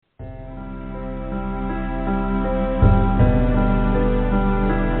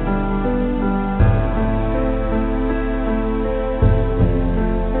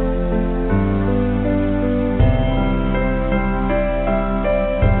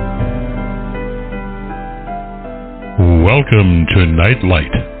Welcome to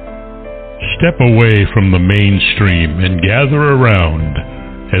Nightlight. Step away from the mainstream and gather around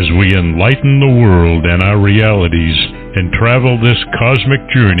as we enlighten the world and our realities and travel this cosmic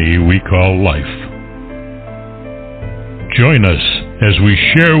journey we call life. Join us as we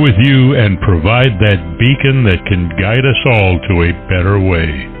share with you and provide that beacon that can guide us all to a better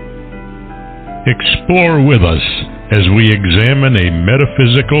way. Explore with us as we examine a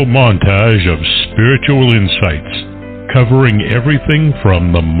metaphysical montage of spiritual insights, covering everything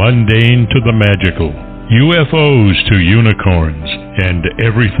from the mundane to the magical, UFOs to unicorns, and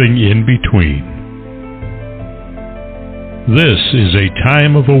everything in between. This is a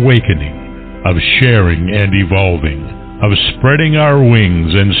time of awakening, of sharing and evolving, of spreading our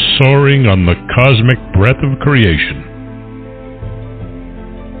wings and soaring on the cosmic breath of creation.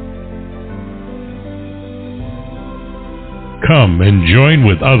 Come and join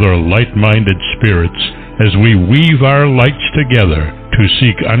with other light-minded spirits as we weave our lights together to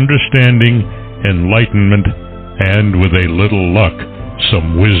seek understanding, enlightenment, and with a little luck,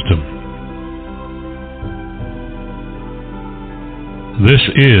 some wisdom. This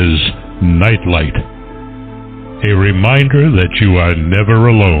is Nightlight, a reminder that you are never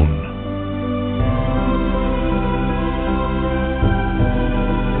alone.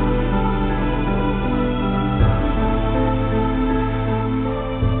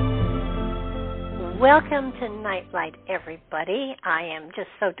 Welcome to Nightlight, everybody. I am just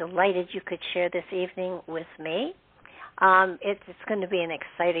so delighted you could share this evening with me. It's going to be an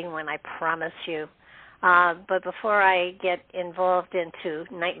exciting one, I promise you. But before I get involved into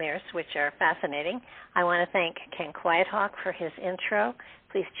nightmares, which are fascinating, I want to thank Ken Quiethawk for his intro.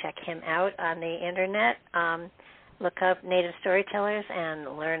 Please check him out on the internet. Look up Native Storytellers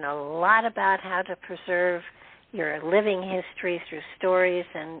and learn a lot about how to preserve your living history through stories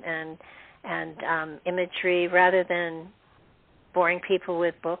and imagery rather than boring people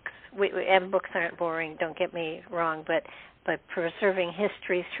with books. And books aren't boring, don't get me wrong, but preserving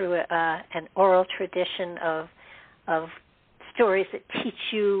history through an oral tradition of stories that teach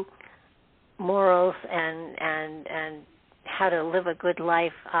you morals and how to live a good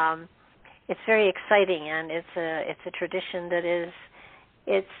life. It's very exciting, and it's a tradition that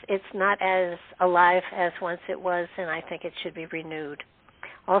it's not as alive as once it was, and I think it should be renewed.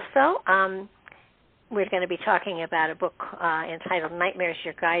 Also, we're going to be talking about a book entitled Nightmares,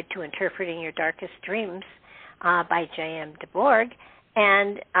 Your Guide to Interpreting Your Darkest Dreams by J.M. DeBorg.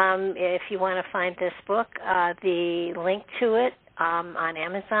 And if you want to find this book, the link to it on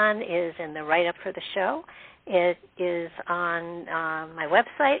Amazon is in the write-up for the show. It is on my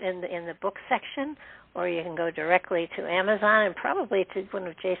website in the book section, or you can go directly to Amazon and probably to one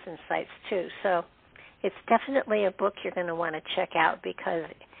of Jason's sites too. So it's definitely a book you're going to want to check out because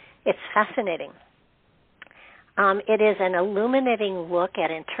it's fascinating. It is an illuminating look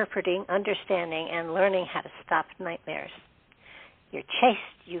at interpreting, understanding, and learning how to stop nightmares. You're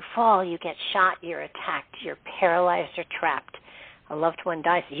chased, you fall, you get shot, you're attacked, you're paralyzed or trapped. A loved one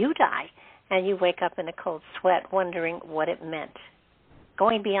dies, you die, and you wake up in a cold sweat wondering what it meant.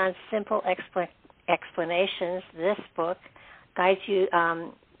 Going beyond simple explanations, this book guides you.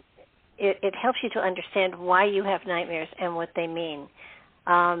 It helps you to understand why you have nightmares and what they mean.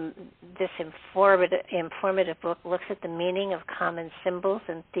 This informative book looks at the meaning of common symbols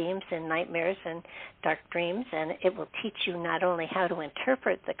and themes in nightmares and dark dreams, and it will teach you not only how to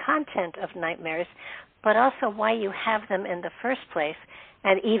interpret the content of nightmares, but also why you have them in the first place,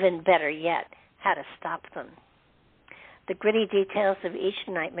 and even better yet, how to stop them. The gritty details of each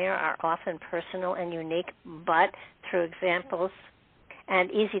nightmare are often personal and unique, but through examples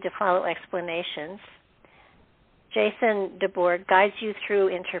and easy-to-follow explanations, Jason DeBorg guides you through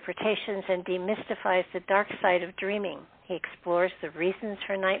interpretations and demystifies the dark side of dreaming. He explores the reasons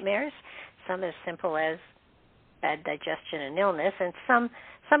for nightmares, some as simple as bad digestion and illness, and some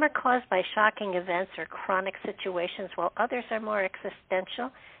are caused by shocking events or chronic situations, while others are more existential,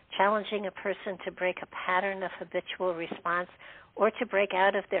 challenging a person to break a pattern of habitual response or to break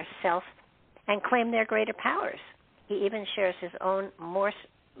out of their self and claim their greater powers. He even shares his own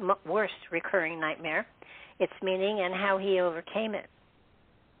worst recurring nightmare, its meaning, and how he overcame it.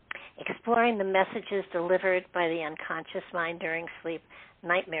 Exploring the messages delivered by the unconscious mind during sleep,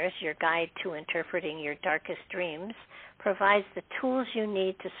 Nightmares, Your Guide to Interpreting Your Darkest Dreams, provides the tools you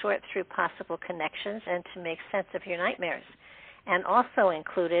need to sort through possible connections and to make sense of your nightmares. And also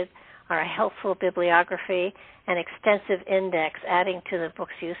included are a helpful bibliography and extensive index, adding to the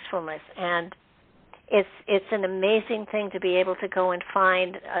book's usefulness. And it's an amazing thing to be able to go and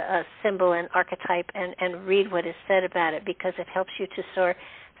find a symbol and archetype and read what is said about it, because it helps you to sort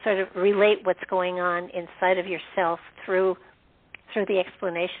of relate what's going on inside of yourself through the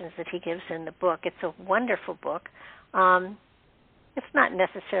explanations that he gives in the book. It's a wonderful book. It's not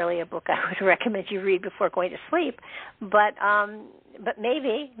necessarily a book I would recommend you read before going to sleep, but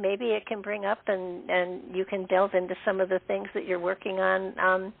maybe it can bring up and you can delve into some of the things that you're working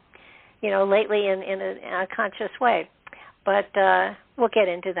on, lately in a conscious way. But we'll get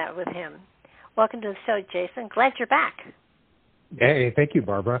into that with him. Welcome to the show, Jason. Glad you're back. Hey, thank you,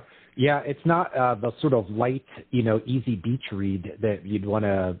 Barbara. Yeah, it's not the sort of light, easy beach read that you'd want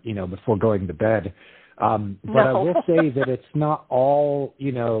to, before going to bed. But no. I will say that it's not all,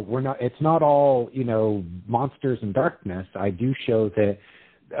 it's not all, monsters and darkness. I do show that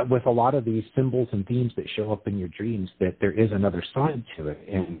with a lot of these symbols and themes that show up in your dreams, that there is another side to it.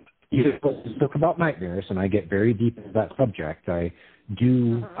 And you talk about nightmares, and I get very deep into that subject. I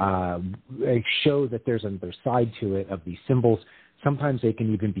do I show that there's another side to it of these symbols. Sometimes they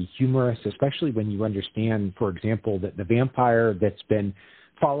can even be humorous, especially when you understand, for example, that the vampire that's been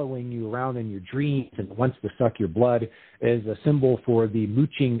following you around in your dreams and wants to suck your blood is a symbol for the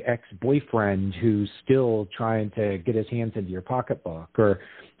mooching ex-boyfriend who's still trying to get his hands into your pocketbook, or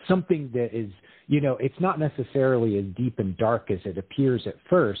something that is, it's not necessarily as deep and dark as it appears at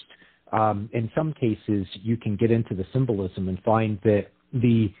first. In some cases, you can get into the symbolism and find that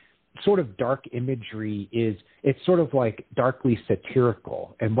the sort of dark imagery it's sort of like darkly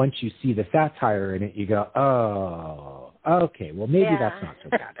satirical. And once you see the satire in it, you go, oh, okay, well, maybe that's not so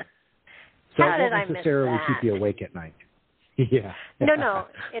bad. So it won't necessarily keep you awake at night. Yeah. No,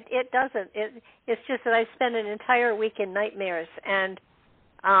 it doesn't. It's just that I spent an entire week in nightmares, and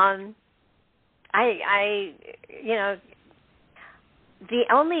the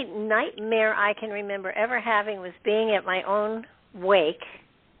only nightmare I can remember ever having was being at my own wake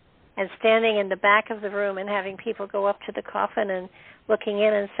and standing in the back of the room and having people go up to the coffin and looking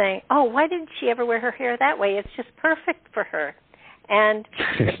in and saying, oh, why didn't she ever wear her hair that way? It's just perfect for her. And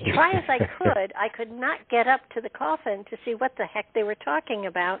try as I could not get up to the coffin to see what the heck they were talking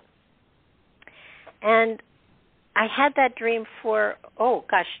about. And I had that dream for,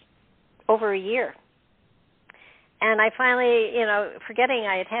 over a year. And I finally, forgetting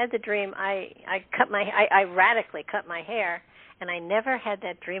I had the dream, I radically cut my hair, and I never had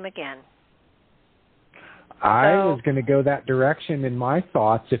that dream again. I was going to go that direction in my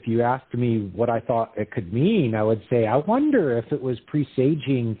thoughts. If you asked me what I thought it could mean, I would say, I wonder if it was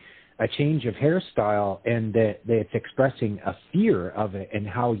presaging a change of hairstyle, and that it's expressing a fear of it and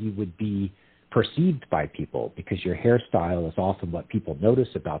how you would be perceived by people, because your hairstyle is often what people notice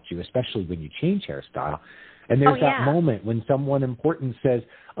about you, especially when you change hairstyle. And there's that moment when someone important says,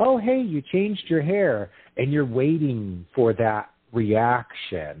 oh, hey, you changed your hair, and you're waiting for that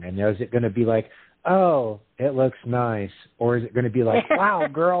reaction. And is it going to be like, oh, it looks nice? Or is it going to be like, wow,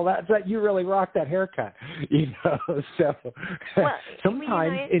 girl, you really rocked that haircut? So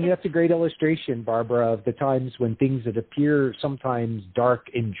sometimes, and that's a great illustration, Barbara, of the times when things that appear sometimes dark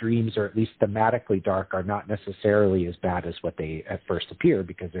in dreams, or at least thematically dark, are not necessarily as bad as what they at first appear,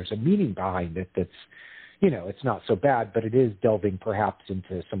 because there's a meaning behind it that's, it's not so bad, but it is delving perhaps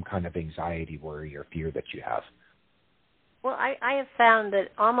into some kind of anxiety, worry, or fear that you have. Well, I have found that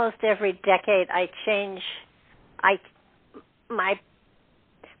almost every decade I change my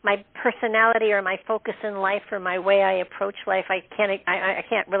personality or my focus in life or my way I approach life. I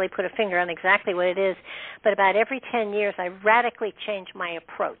can't really put a finger on exactly what it is, but about every 10 years I radically change my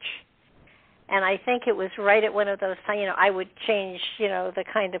approach. And I think it was right at one of those times, I would change, the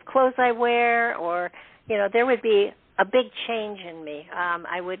kind of clothes I wear, or, there would be a big change in me.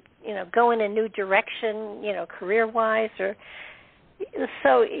 I would, go in a new direction, career-wise, or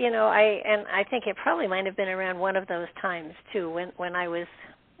so. I think it probably might have been around one of those times too, when I was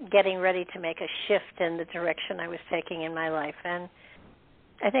getting ready to make a shift in the direction I was taking in my life. And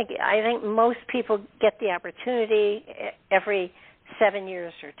I think most people get the opportunity every 7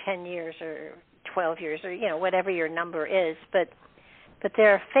 years or 10 years or 12 years or whatever your number is, but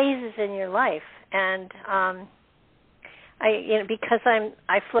there are phases in your life, and because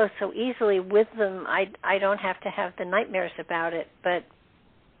I flow so easily with them, I don't have to have the nightmares about it. But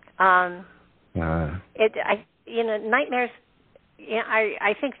nightmares.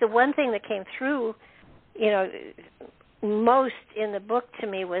 I think the one thing that came through, most in the book to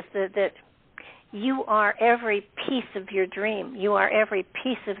me was that you are every piece of your dream. You are every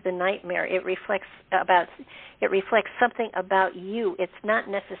piece of the nightmare. It reflects something about you. It's not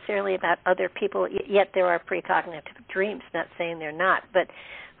necessarily about other people, yet there are precognitive dreams, not saying they're not. But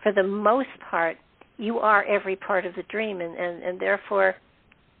for the most part, you are every part of the dream, and therefore,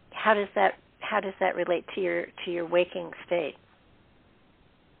 how does that relate to your waking state?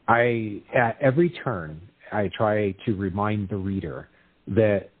 At every turn, I try to remind the reader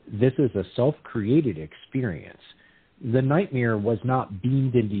that this is a self-created experience. The nightmare was not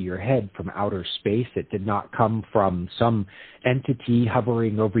beamed into your head from outer space. It did not come from some entity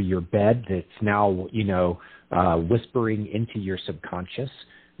hovering over your bed that's now, whispering into your subconscious.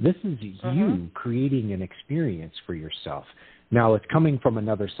 This is you creating an experience for yourself. Now, it's coming from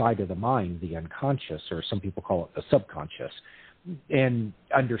another side of the mind, the unconscious, or some people call it the subconscious. And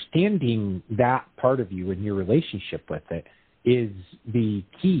understanding that part of you and your relationship with it is the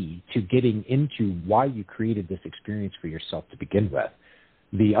key to getting into why you created this experience for yourself to begin with.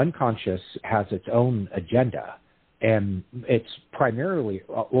 The unconscious has its own agenda, and it's primarily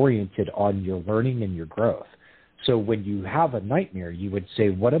oriented on your learning and your growth. So when you have a nightmare, you would say,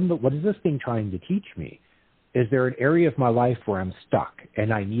 what is this thing trying to teach me? Is there an area of my life where I'm stuck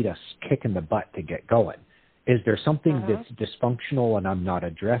and I need a kick in the butt to get going? Is there something that's dysfunctional and I'm not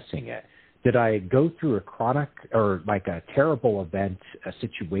addressing it? Did I go through a chronic or like a terrible event, a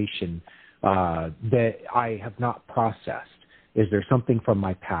situation that I have not processed? Is there something from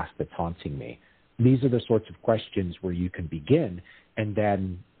my past that's haunting me? These are the sorts of questions where you can begin and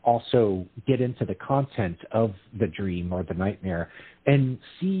then also get into the content of the dream or the nightmare and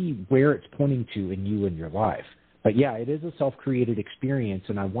see where it's pointing to in you and your life. But yeah, it is a self-created experience,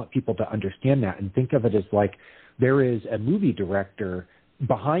 and I want people to understand that and think of it as like there is a movie director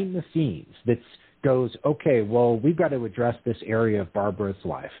behind the scenes that goes, okay, well, we've got to address this area of Barbara's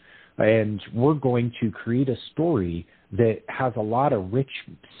life, and we're going to create a story that has a lot of rich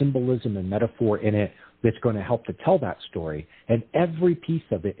symbolism and metaphor in it that's going to help to tell that story. And every piece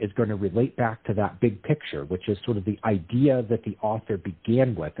of it is going to relate back to that big picture, which is sort of the idea that the author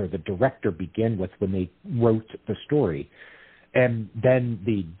began with or the director began with when they wrote the story. And then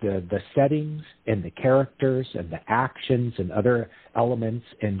the settings and the characters and the actions and other elements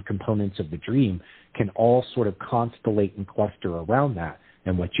and components of the dream can all sort of constellate and cluster around that.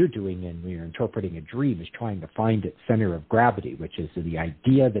 And what you're doing when you're interpreting a dream is trying to find its center of gravity, which is the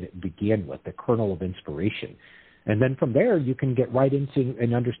idea that it began with, the kernel of inspiration. And then from there, you can get right into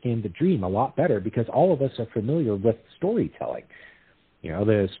and understand the dream a lot better because all of us are familiar with storytelling.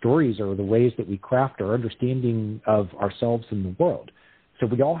 The stories are the ways that we craft our understanding of ourselves and the world. So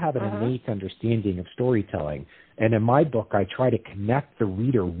we all have an innate understanding of storytelling. And in my book, I try to connect the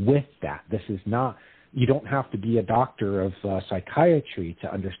reader with that. This is not... You don't have to be a doctor of psychiatry to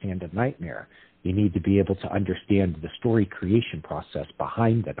understand a nightmare. You need to be able to understand the story creation process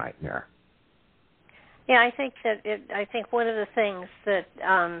behind the nightmare. Yeah, I think I think one of the things that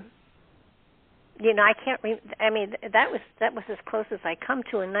I can't. That was as close as I come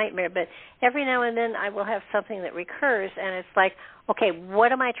to a nightmare. But every now and then I will have something that recurs, and it's like, okay,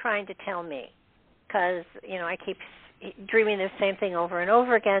 what am I trying to tell me? Because I keep dreaming the same thing over and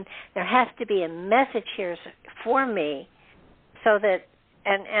over again. There has to be a message here for me, so that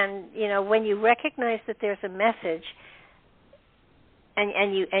and when you recognize that there's a message,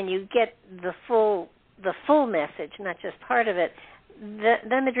 and you get the full message, not just part of it,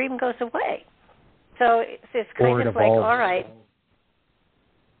 then the dream goes away. So it's kind of like, all right.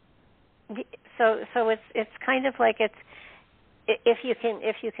 So it's kind of like it's. If you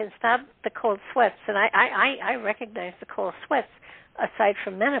can stop the cold sweats, and I recognize the cold sweats. Aside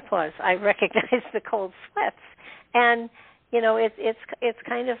from menopause, I recognize the cold sweats, and it's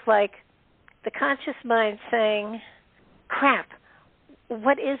kind of like the conscious mind saying, "Crap,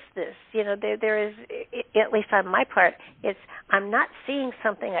 what is this?" There is, at least on my part, it's I'm not seeing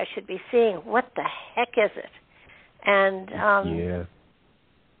something I should be seeing. What the heck is it? And yeah.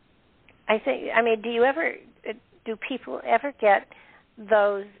 I think. Do people ever get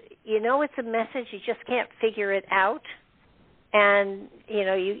those, it's a message, you just can't figure it out, and,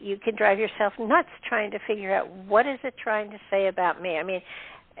 you can drive yourself nuts trying to figure out what is it trying to say about me. I mean,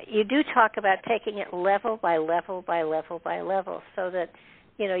 you do talk about taking it level by level by level by level so that,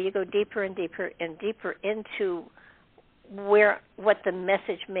 you go deeper and deeper and deeper into what the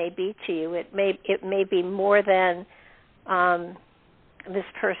message may be to you. It may be more than this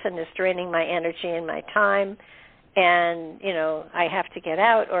person is draining my energy and my time, and, I have to get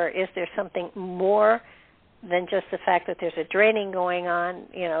out, or is there something more than just the fact that there's a draining going on?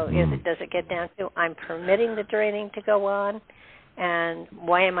 Does it get down to I'm permitting the draining to go on, and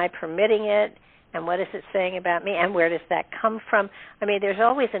why am I permitting it, and what is it saying about me, and where does that come from? I mean, there's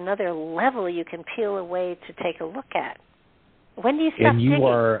always another level you can peel away to take a look at. When do you stop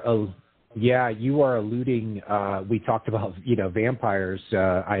digging? Yeah, you are alluding, we talked about, vampires.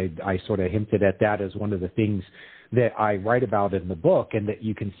 I sort of hinted at that as one of the things that I write about in the book, and that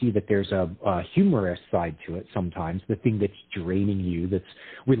you can see that there's a humorous side to it sometimes, the thing that's draining you, that's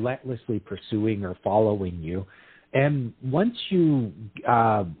relentlessly pursuing or following you. And once you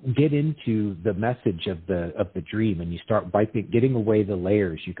get into the message of the dream and you start getting away the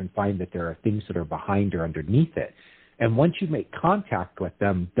layers, you can find that there are things that are behind or underneath it. And once you make contact with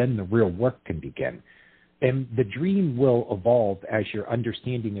them, then the real work can begin. And the dream will evolve as your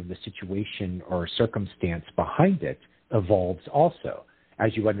understanding of the situation or circumstance behind it evolves also,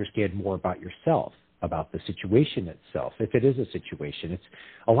 as you understand more about yourself, about the situation itself. If it is a situation, it's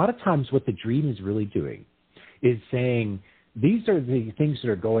a lot of times what the dream is really doing is saying, these are the things that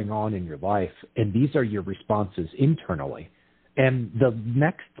are going on in your life, and these are your responses internally. And the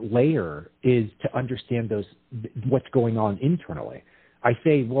next layer is to understand what's going on internally. I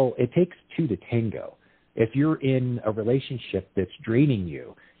say, well, it takes two to tango. If you're in a relationship that's draining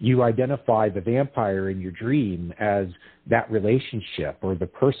you, you identify the vampire in your dream as that relationship or the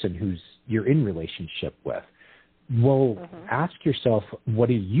person you're in relationship with. Well, ask yourself, what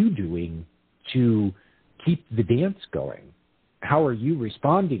are you doing to keep the dance going? How are you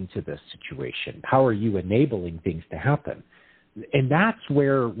responding to this situation? How are you enabling things to happen? And that's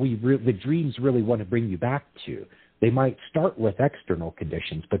where the dreams really want to bring you back to. They might start with external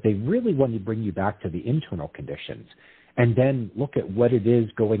conditions, but they really want to bring you back to the internal conditions. And then look at what it is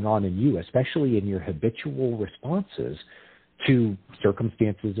going on in you, especially in your habitual responses to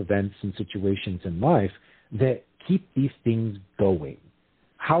circumstances, events, and situations in life that keep these things going.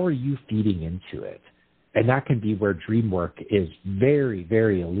 How are you feeding into it? And that can be where dream work is very,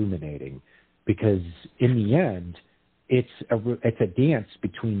 very illuminating, because in the end, it's a dance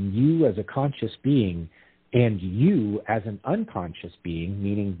between you as a conscious being and you as an unconscious being,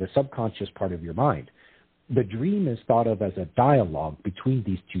 meaning the subconscious part of your mind. The dream is thought of as a dialogue between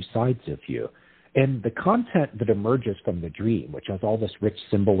these two sides of you. And the content that emerges from the dream, which has all this rich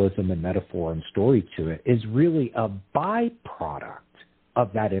symbolism and metaphor and story to it, is really a byproduct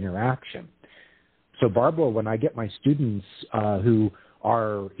of that interaction. So, Barbara, when I get my students who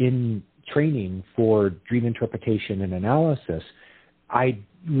are in training for dream interpretation and analysis, I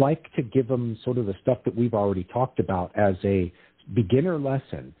like to give them sort of the stuff that we've already talked about as a beginner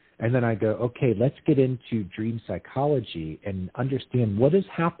lesson. And then I go, okay, let's get into dream psychology and understand what is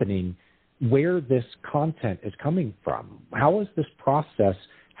happening, where this content is coming from. How is this process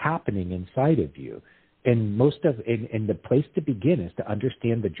happening inside of you? And the place to begin is to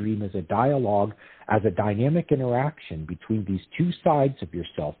understand the dream as a dialogue, as a dynamic interaction between these two sides of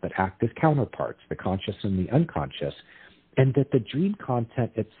yourself that act as counterparts, the conscious and the unconscious, and that the dream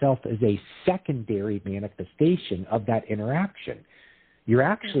content itself is a secondary manifestation of that interaction. You're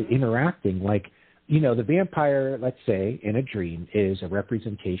actually interacting like, the vampire, let's say, in a dream is a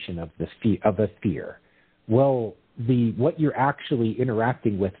representation of a fear. Well, what you're actually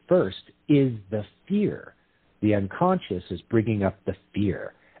interacting with first is the fear. The unconscious is bringing up the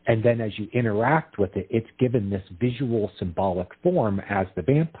fear. And then as you interact with it, it's given this visual symbolic form as the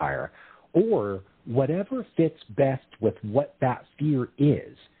vampire, or whatever fits best with what that fear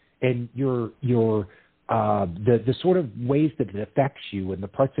is. And the sort of ways that it affects you and the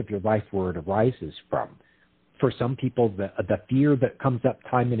parts of your life where it arises from. For some people, the fear that comes up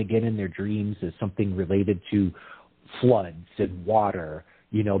time and again in their dreams is something related to floods and water,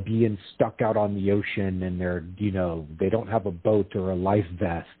 being stuck out on the ocean and they don't have a boat or a life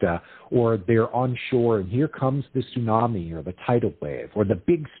vest, or they're on shore and here comes the tsunami or the tidal wave or the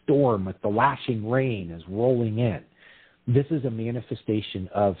big storm with the lashing rain is rolling in. This is a manifestation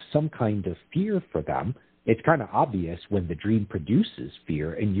of some kind of fear for them. It's kind of obvious when the dream produces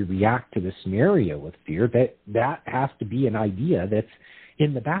fear and you react to the scenario with fear that has to be an idea that's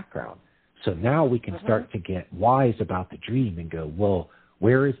in the background. So now we can start to get wise about the dream and go, well,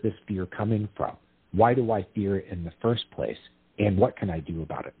 where is this fear coming from? Why do I fear it in the first place? And what can I do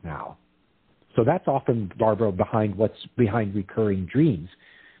about it now? So that's often, Barbara, what's behind recurring dreams,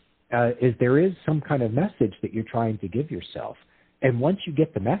 is there is some kind of message that you're trying to give yourself. And once you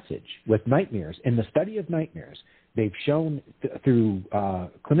get the message with nightmares, in the study of nightmares, they've shown through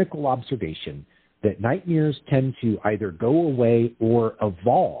clinical observation that nightmares tend to either go away or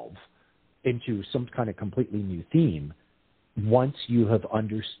evolve into some kind of completely new theme once you have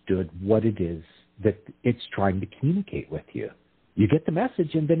understood what it is that it's trying to communicate with you. You get the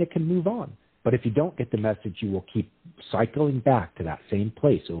message and then it can move on. But if you don't get the message, you will keep cycling back to that same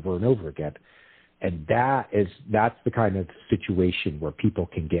place over and over again. And that's the kind of situation where people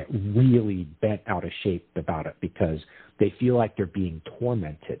can get really bent out of shape about it because they feel like they're being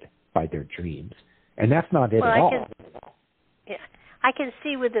tormented by by their dreams. And that's not it at all. I can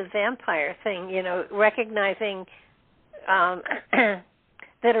see with the vampire thing, recognizing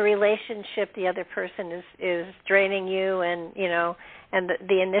that a relationship, the other person is draining you, and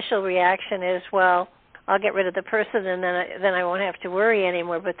the initial reaction is, well, I'll get rid of the person, and then I won't have to worry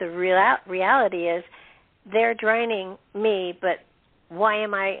anymore. But the reality is, they're draining me, but why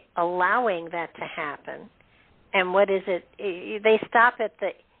am I allowing that to happen? And what is it? They stop at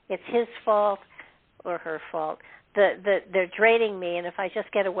it's his fault or her fault. They're draining me, and if I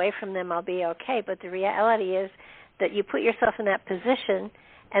just get away from them, I'll be okay. But the reality is that you put yourself in that position,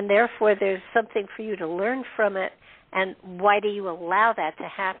 and therefore there's something for you to learn from it. And why do you allow that to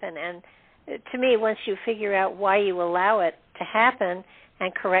happen? And to me, once you figure out why you allow it to happen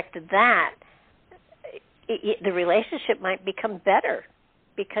and correct that, the relationship might become better,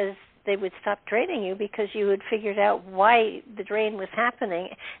 because they would stop draining you because you had figured out why the drain was happening,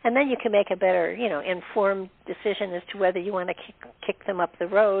 and then you can make a better, informed decision as to whether you want to kick them up the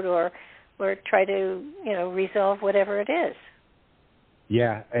road or try to, resolve whatever it is.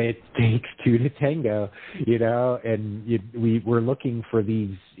 Yeah, it takes two to tango, and we're looking for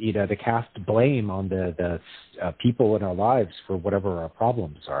these, to cast blame on the people in our lives for whatever our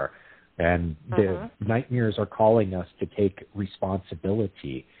problems are. And the nightmares are calling us to take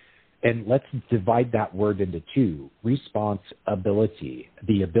responsibility. And let's divide that word into two: responsibility,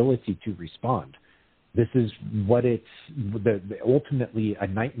 the ability to respond. This is what ultimately a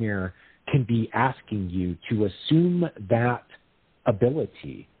nightmare can be asking you to assume that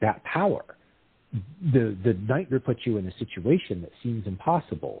ability, that power. The nightmare puts you in a situation that seems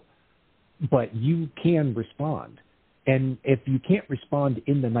impossible, but you can respond. And if you can't respond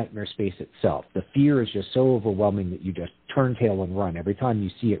in the nightmare space itself, the fear is just so overwhelming that you just turn tail and run every time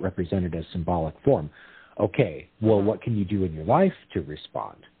you see it represented as symbolic form. Okay, well, what can you do in your life to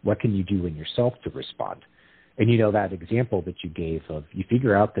respond? What can you do in yourself to respond? And that example that you gave of, you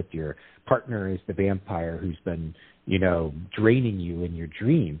figure out that your partner is the vampire who's been, draining you in your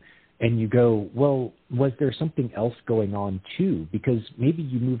dream. And you go, well, was there something else going on too? Because maybe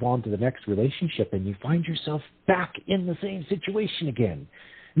you move on to the next relationship and you find yourself back in the same situation again.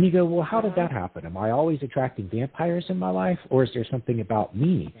 And you go, well, how did that happen? Am I always attracting vampires in my life, or is there something about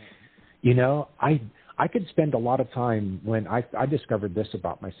me? I could spend a lot of time, when I discovered this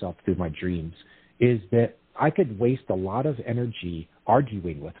about myself through my dreams, is that I could waste a lot of energy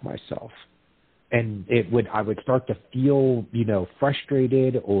arguing with myself. And I would start to feel,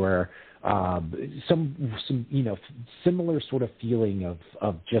 frustrated, or some similar sort of feeling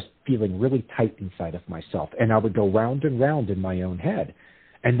of just feeling really tight inside of myself. And I would go round and round in my own head.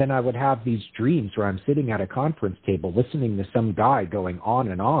 And then I would have these dreams where I'm sitting at a conference table listening to some guy going on.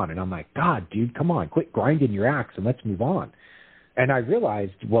 And I'm like, God, dude, come on, quit grinding your axe and let's move on. And I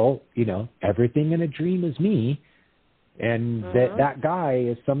realized, well, everything in a dream is me, and that guy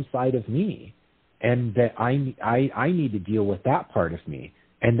is some side of me. And that I need to deal with that part of me.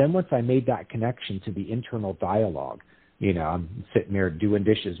 And then once I made that connection to the internal dialogue, I'm sitting there doing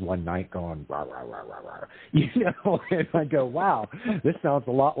dishes one night going, rah, rah, rah, rah, rah, and I go, wow, this sounds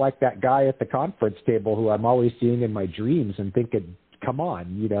a lot like that guy at the conference table who I'm always seeing in my dreams, and thinking, come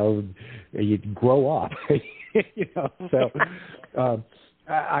on, you grow up, So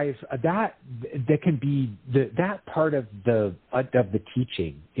that can be that part of the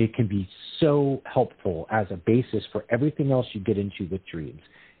teaching. It can be so helpful as a basis for everything else you get into with dreams.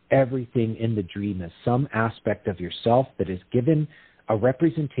 Everything in the dream is some aspect of yourself that is given a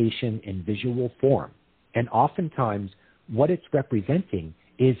representation in visual form, and oftentimes what it's representing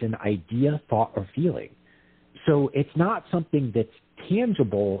is an idea, thought, or feeling. So it's not something that's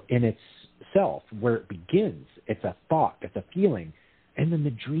tangible in itself where it begins. It's a thought, it's a feeling. And then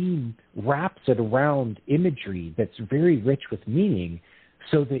the dream wraps it around imagery that's very rich with meaning,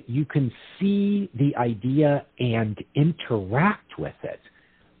 so that you can see the idea and interact with it.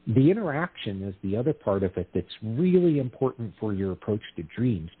 The interaction is the other part of it that's really important for your approach to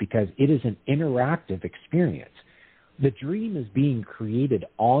dreams, because it is an interactive experience. The dream is being created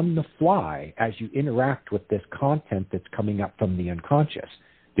on the fly as you interact with this content that's coming up from the unconscious.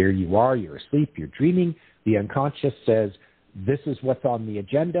 There you are, you're asleep, you're dreaming. The unconscious says, this is what's on the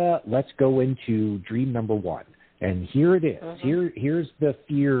agenda. Let's go into dream number one. And here it is. Here's the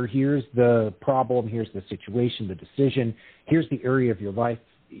fear. Here's the problem. Here's the situation, the decision. Here's the area of your life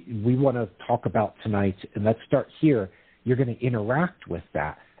we want to talk about tonight. And let's start here. You're going to interact with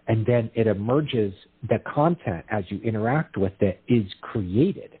that. And then it emerges, the content as you interact with it is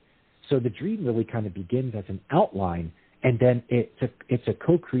created. So the dream really kind of begins as an outline, and then it's a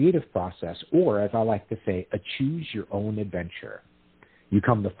co-creative process, or as I like to say, a choose your own adventure. You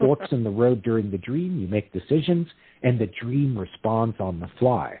come to forks in the road during the dream, you make decisions, and the dream responds on the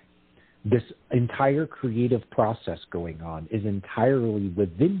fly. This entire creative process going on is entirely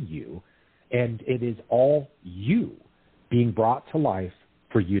within you, and it is all you being brought to life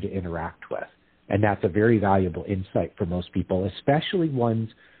for you to interact with. And that's a very valuable insight for most people, especially ones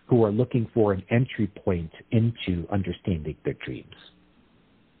who are looking for an entry point into understanding their dreams.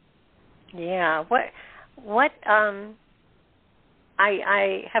 Yeah.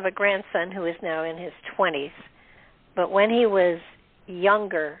 I have a grandson who is now in his 20s, but when he was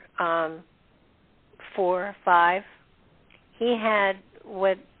younger, 4 or 5, he had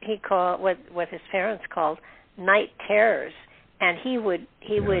what his parents called night terrors, and he would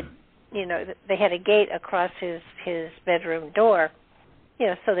they had a gate across his bedroom door,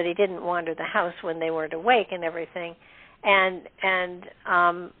 so that he didn't wander the house when they weren't awake and everything, and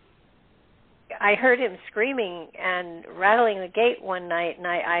I heard him screaming and rattling the gate one night, and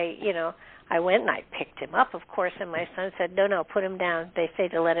I went and I picked him up, of course, and my son said, no, put him down. They say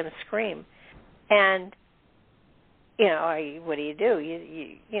to let him scream. And, what do?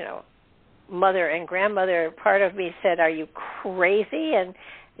 You mother and grandmother, part of me said, are you crazy? And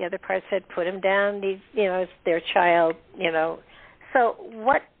the other part said, put him down. It's their child, So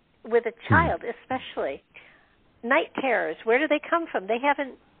what, with a child especially, night terrors, where do they come from? They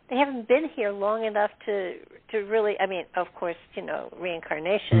haven't been here long enough to really, of course,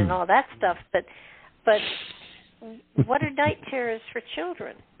 reincarnation and all that stuff, but what are night terrors for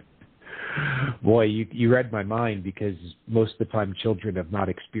children? Boy, you read my mind, because most of the time children have not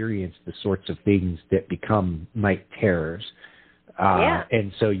experienced the sorts of things that become night terrors.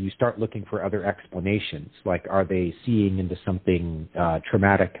 And so you start looking for other explanations, like are they seeing into something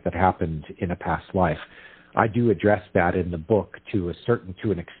traumatic that happened in a past life? I do address that in the book to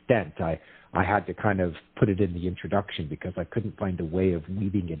an extent. I had to kind of put it in the introduction because I couldn't find a way of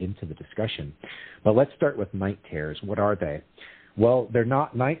weaving it into the discussion. But let's start with night terrors. What are they? Well, they're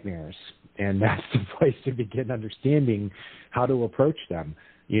not nightmares, and that's the place to begin understanding how to approach them.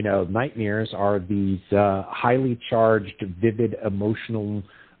 Nightmares are these highly charged, vivid, emotional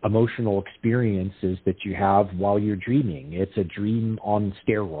experiences that you have while you're dreaming. It's a dream on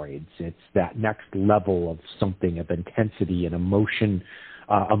steroids. It's that next level of something, of intensity and emotional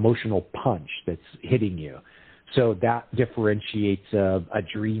punch that's hitting you. So that differentiates a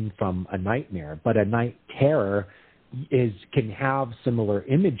dream from a nightmare. But a night terror can have similar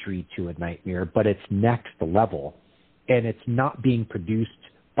imagery to a nightmare, but it's next level, and it's not being produced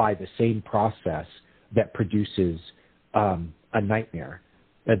by the same process that produces a nightmare.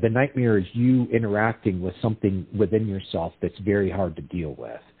 The nightmare is you interacting with something within yourself that's very hard to deal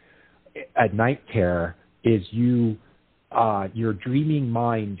with. A night terror is your dreaming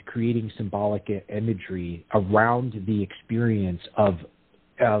mind creating symbolic imagery around the experience of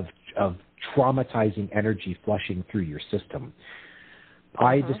traumatizing energy flushing through your system.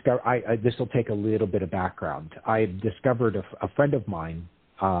 This will take a little bit of background. I discovered a friend of mine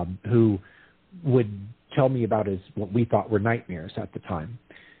who would tell me about what we thought were nightmares at the time.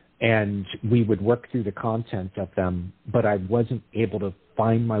 And we would work through the content of them, but I wasn't able to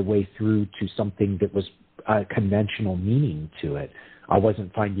find my way through to something that was a conventional meaning to it. I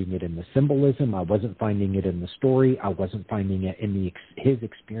wasn't finding it in the symbolism. I wasn't finding it in the story. I wasn't finding it in his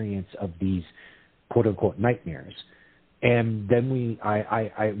experience of these quote-unquote nightmares. And then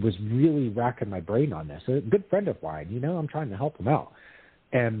I was really racking my brain on this. A good friend of mine, I'm trying to help him out.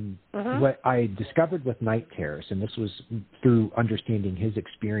 And what I discovered with night terrors, and this was through understanding his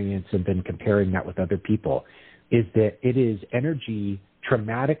experience and then comparing that with other people, is that it is energy,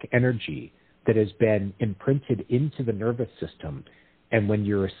 traumatic energy, that has been imprinted into the nervous system. And when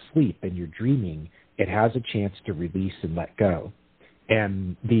you're asleep and you're dreaming, it has a chance to release and let go.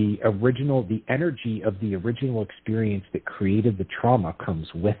 And the energy of the original experience that created the trauma comes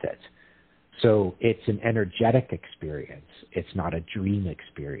with it. So it's an energetic experience. It's not a dream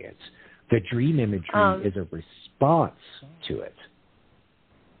experience. The dream imagery is a response to it.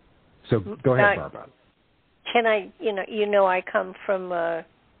 So go ahead, Barbara. Can I, I come from,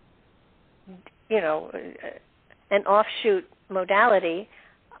 an offshoot modality.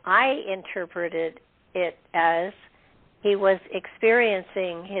 I interpreted it as he was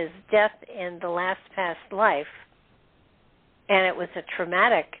experiencing his death in the last past life, and it was a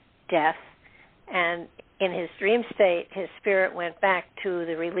traumatic death. And in his dream state, his spirit went back to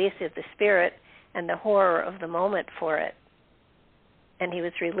the release of the spirit and the horror of the moment for it. And he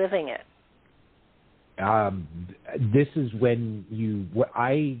was reliving it. This is when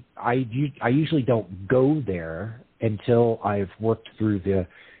I usually don't go there until I've worked through the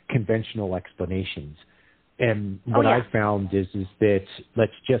conventional explanations. And what I found is that,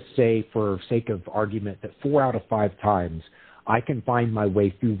 let's just say for sake of argument, that 4 out of 5 times I can find my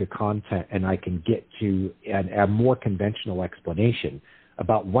way through the content and I can get to a more conventional explanation.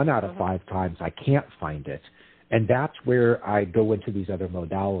 About 1 out of 5 times I can't find it. And that's where I go into these other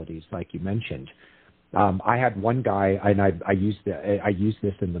modalities, like you mentioned. I had one guy, and I use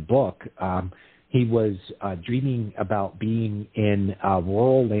this in the book. He was dreaming about being in a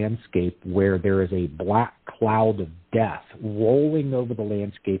rural landscape where there is a black cloud of death rolling over the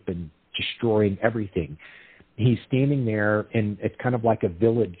landscape and destroying everything. He's standing there, and it's kind of like a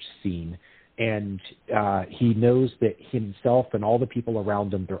village scene, and he knows that himself and all the people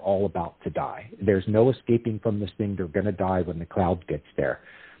around him, they're all about to die. There's no escaping from this thing. They're going to die when the cloud gets there.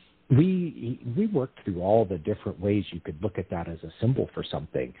 We worked through all the different ways you could look at that as a symbol for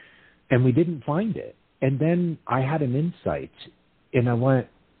something, and we didn't find it. And then I had an insight, and I went,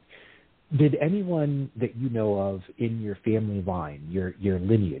 did anyone that you know of in your family line, your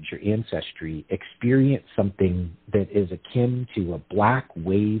lineage, your ancestry, experience something that is akin to a black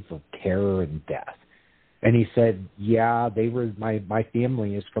wave of terror and death? And he said, yeah, they were. My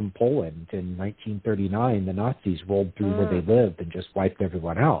family is from Poland. In 1939, the Nazis rolled through where they lived and just wiped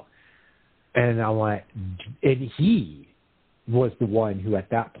everyone out. And I went, and he was the one who at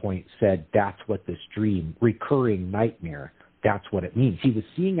that point said, that's what this dream, recurring nightmare, that's what it means. He was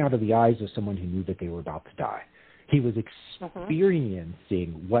seeing out of the eyes of someone who knew that they were about to die. He was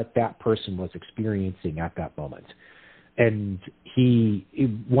experiencing what that person was experiencing at that moment. And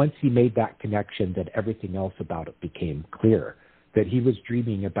once he made that connection, that everything else about it became clear, that he was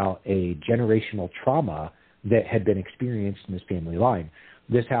dreaming about a generational trauma that had been experienced in his family line.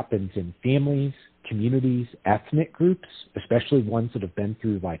 This happens in families, communities, ethnic groups, especially ones that have been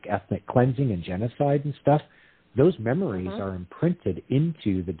through like ethnic cleansing and genocide and stuff. Those memories are imprinted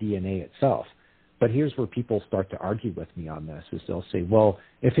into the DNA itself. But here's where people start to argue with me on this, is they'll say, well,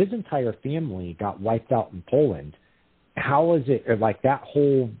 if his entire family got wiped out in Poland, how is it, or like that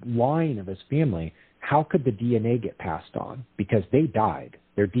whole line of his family, how could the DNA get passed on? Because they died.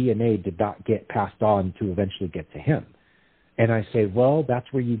 Their DNA did not get passed on to eventually get to him. And I say, well, that's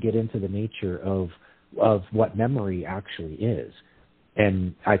where you get into the nature of what memory actually is.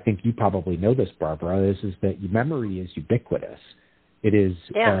 And I think you probably know this, Barbara, is that memory is ubiquitous. It is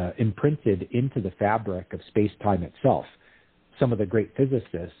imprinted into the fabric of space-time itself. Some of the great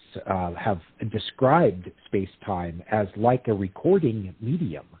physicists have described space-time as like a recording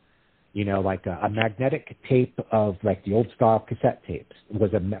medium, you know, like a magnetic tape of like the old-style cassette tapes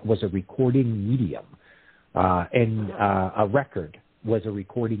was a recording medium. And a record was a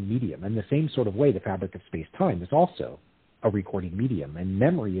recording medium. In the same sort of way, the fabric of space-time is also a recording medium, and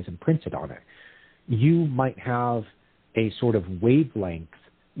memory is imprinted on it. You might have a sort of wavelength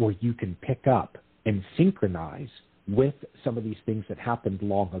where you can pick up and synchronize with some of these things that happened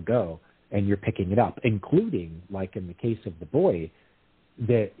long ago, and you're picking it up, including, like in the case of the boy,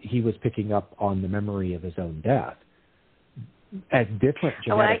 that he was picking up on the memory of his own death. A different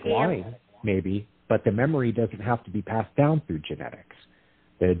genetic line, maybe, but the memory doesn't have to be passed down through genetics.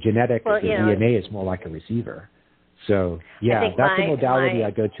 The DNA is more like a receiver. So, yeah, that's a modality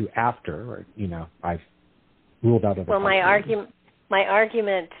I go to after, or, you know, I've ruled out of the my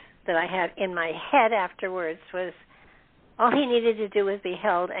argument that I had in my head afterwards was all he needed to do was be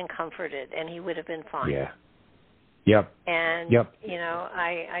held and comforted, and he would have been fine. Yeah. Yep. And, you know,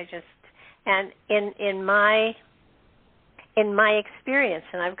 I just, and in my experience,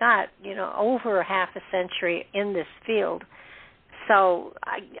 and I've got, you know, over half a century in this field, so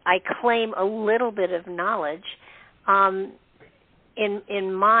I claim a little bit of knowledge.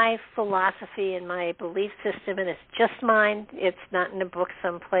 In my philosophy, in my belief system, and it's just mine, it's not in a book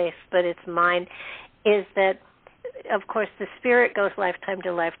someplace, but it's mine, is that, of course, the spirit goes lifetime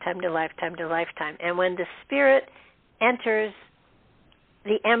to lifetime to lifetime to lifetime. And when the spirit enters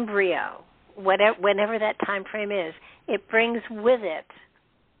the embryo, whenever that time frame is, it brings with it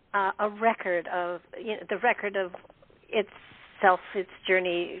a record of, you know, the record of itself, its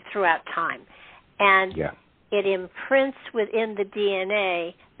journey throughout time. And it imprints within the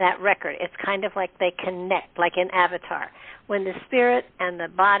DNA that record. It's kind of like they connect, like an avatar. When the spirit and the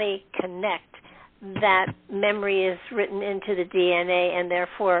body connect, that memory is written into the DNA, and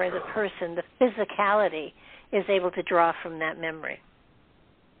therefore the person, the physicality, is able to draw from that memory.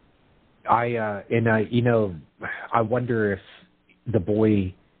 I wonder if the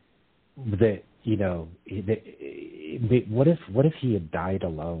boy that, you know, what if he had died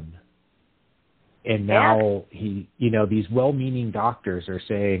alone? And now he, you know, these well-meaning doctors are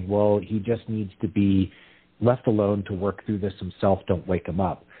saying, well, he just needs to be left alone to work through this himself. Don't wake him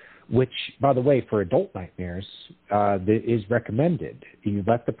up. which, by the way, for adult nightmares, is recommended. You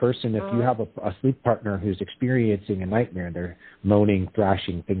let the person, if you have a sleep partner who's experiencing a nightmare, they're moaning,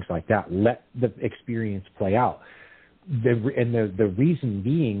 thrashing, things like that, let the experience play out. The reason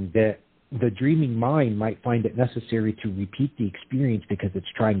being that the dreaming mind might find it necessary to repeat the experience because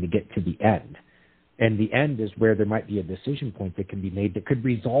it's trying to get to the end. And the end is where there might be a decision point that can be made that could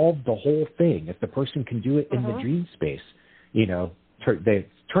resolve the whole thing. If the person can do it in the dream space, they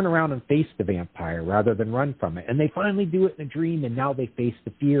turn around and face the vampire rather than run from it. And they finally do it in a dream, and now they face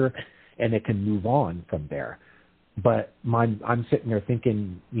the fear, and it can move on from there. But I'm sitting there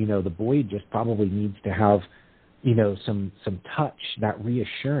thinking, the boy just probably needs to have, some touch, that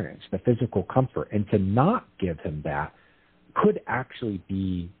reassurance, the physical comfort. And to not give him that could actually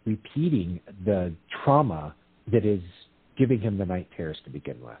be repeating the trauma that is giving him the night terrors to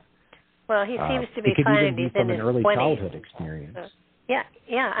begin with. Well, he seems to be finding these in his 20s. It could even be from an early childhood experience. Yeah.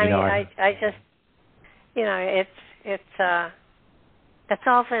 I just, it's that's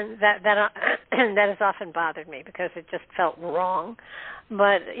often that has often bothered me because it just felt wrong.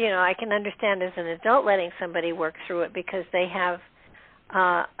 But I can understand as an adult letting somebody work through it because they have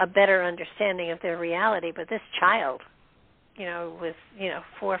a better understanding of their reality. But this child, was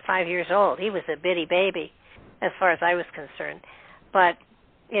 4 or 5 years old. He was a bitty baby, as far as I was concerned. But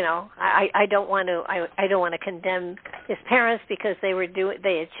I don't want to condemn his parents because they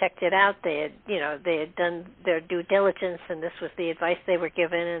had checked it out. They had done their due diligence, and this was the advice they were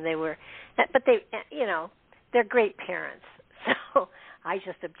given, and but they're great parents. So I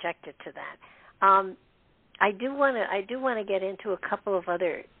just objected to that. I do want to get into a couple of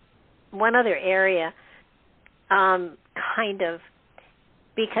one other area, kind of,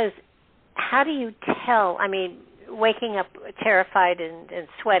 because how do you tell? I mean, waking up terrified and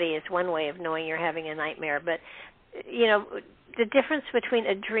sweaty is one way of knowing you're having a nightmare, but the difference between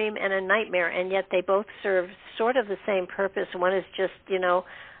a dream and a nightmare, and yet they both serve sort of the same purpose. One is just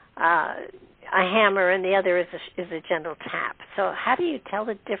a hammer, and the other is a gentle tap. So how do you tell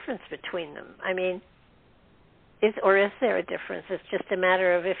the difference between them? I mean, is there a difference? It's just a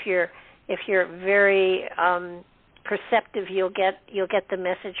matter of if you're very perceptive, you'll get the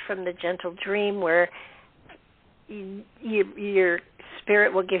message from the gentle dream, where your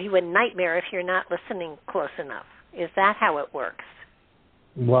spirit will give you a nightmare if you're not listening close enough. Is that how it works?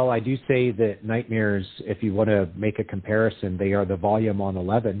 Well, I do say that nightmares, if you want to make a comparison, they are the volume on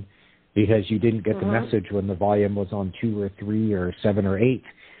 11, because you didn't get the message when the volume was on 2 or 3 or 7 or 8.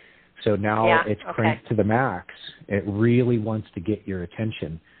 So now it's cranked to the max. It really wants to get your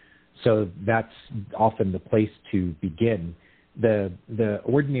attention. So that's often the place to begin. The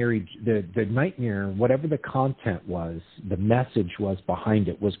nightmare, whatever the content was, the message was behind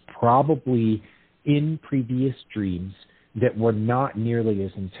it, was probably in previous dreams that were not nearly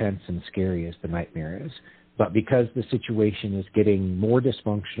as intense and scary as the nightmare is. But because the situation is getting more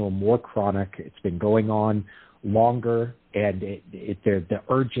dysfunctional, more chronic, it's been going on longer, and the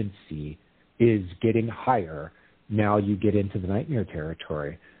urgency is getting higher, now you get into the nightmare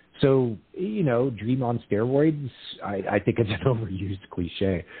territory. So, dream on steroids, I think it's an overused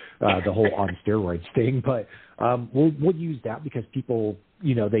cliche, the whole on steroids thing. But we'll use that because people,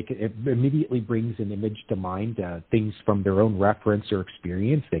 it immediately brings an image to mind, things from their own reference or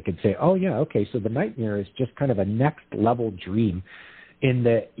experience. They can say, oh, yeah, okay, so the nightmare is just kind of a next level dream in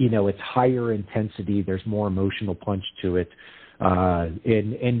that, it's higher intensity. There's more emotional punch to it.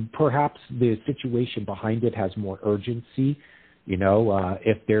 And perhaps the situation behind it has more urgency.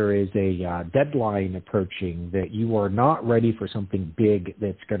 If there is a deadline approaching that you are not ready for something big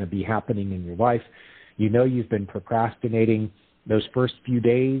that's going to be happening in your life, you've been procrastinating those first few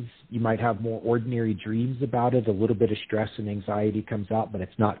days, you might have more ordinary dreams about it. A little bit of stress and anxiety comes out, but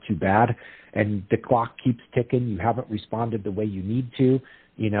it's not too bad. And the clock keeps ticking. You haven't responded the way you need to,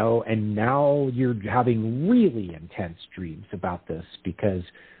 and now you're having really intense dreams about this because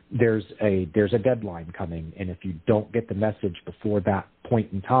there's a deadline coming, and if you don't get the message before that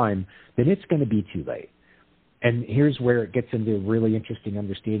point in time, then it's going to be too late. And here's where it gets into a really interesting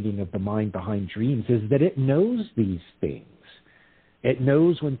understanding of the mind behind dreams, is that it knows these things. It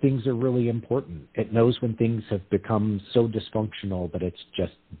knows when things are really important. It knows when things have become so dysfunctional that it's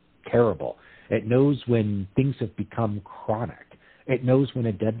just terrible. It knows when things have become chronic. It knows when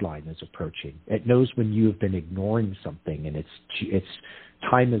a deadline is approaching. It knows when you have been ignoring something and it's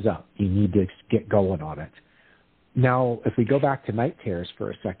time is up. You need to get going on it. Now, if we go back to night terrors for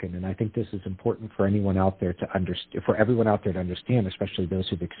a second, and I think this is important for anyone out there to understand, for everyone out there to understand, especially those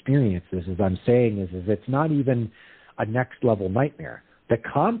who've experienced this, as I'm saying, is it's not even a next level nightmare. The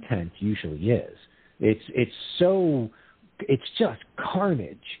content usually is. It's just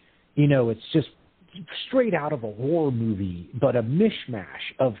carnage. it's just straight out of a horror movie, but a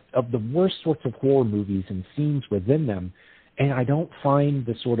mishmash of the worst sorts of horror movies and scenes within them. And I don't find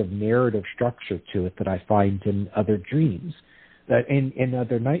the sort of narrative structure to it that I find in other dreams, in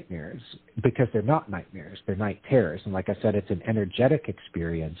other nightmares, because they're not nightmares, they're night terrors. And like I said, it's an energetic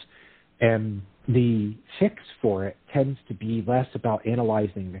experience. And the fix for it tends to be less about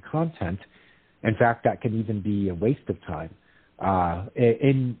analyzing the content. In fact, that can even be a waste of time.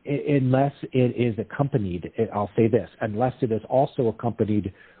 Unless it is accompanied, I'll say this, unless it is also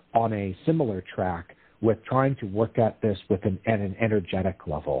accompanied on a similar track with trying to work at this at an energetic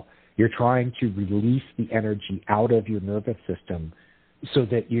level. You're trying to release the energy out of your nervous system so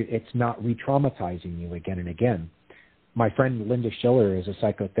that it's not re-traumatizing you again and again. My friend Linda Schiller is a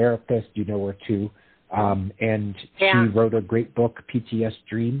psychotherapist. You know her too. And she wrote a great book, PTS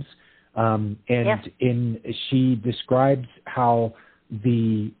Dreams. She describes how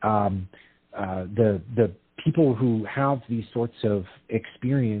the people who have these sorts of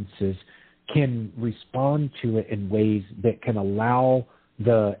experiences can respond to it in ways that can allow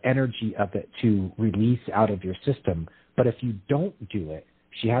the energy of it to release out of your system. But if you don't do it,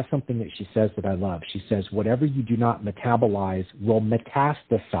 she has something that she says that I love. She says, whatever you do not metabolize will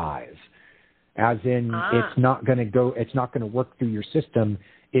metastasize, as in it's not going to work through your system.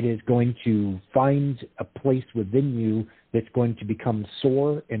 It is going to find a place within you that's going to become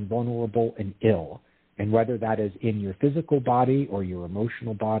sore and vulnerable and ill. And whether that is in your physical body or your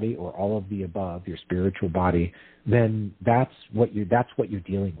emotional body or all of the above, your spiritual body, then that's what you're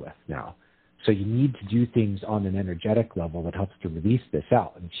dealing with now. So you need to do things on an energetic level that helps to release this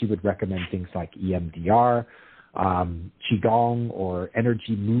out. And she would recommend things like EMDR, Qigong, or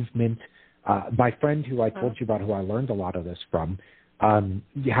energy movement. My friend who I told you about, who I learned a lot of this from,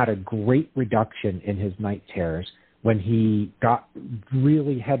 had a great reduction in his night terrors when he got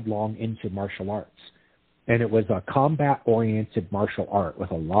really headlong into martial arts. And it was a combat-oriented martial art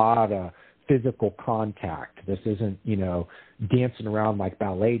with a lot of physical contact. This isn't, dancing around like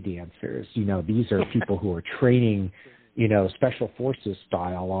ballet dancers. These are people who are training, special forces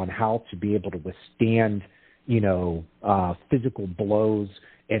style on how to be able to withstand, physical blows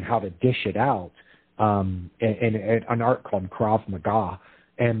and how to dish it out. And an art called Krav Maga.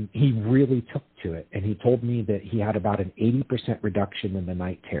 And he really took to it. And he told me that he had about an 80% reduction in the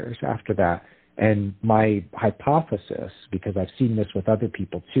night terrors after that. And my hypothesis, because I've seen this with other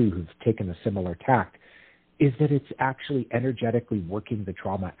people too who've taken a similar tact, is that it's actually energetically working the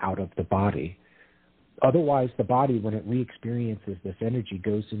trauma out of the body. Otherwise, the body, when it re-experiences this energy,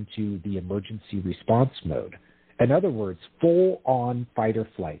 goes into the emergency response mode. In other words, full-on fight or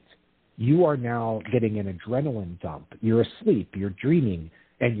flight. You are now getting an adrenaline dump. You're asleep, you're dreaming,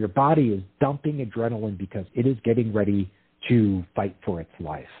 and your body is dumping adrenaline because it is getting ready to fight for its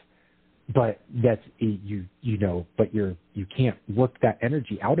life. But that's you can't work that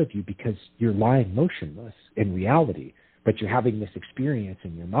energy out of you because you're lying motionless in reality. But you're having this experience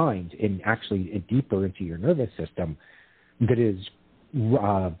in your mind and actually deeper into your nervous system that is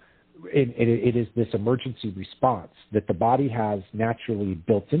it is this emergency response that the body has naturally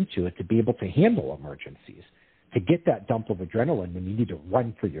built into it to be able to handle emergencies, to get that dump of adrenaline when you need to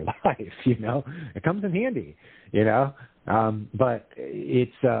run for your life. It comes in handy, but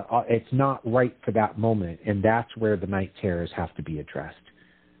it's not right for that moment, and that's where the night terrors have to be addressed.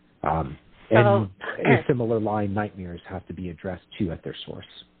 And a similar line, nightmares have to be addressed too at their source.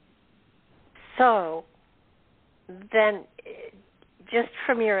 So then, just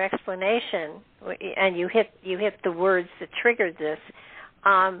from your explanation, and you hit the words that triggered this,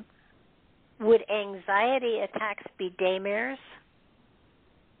 would anxiety attacks be daymares?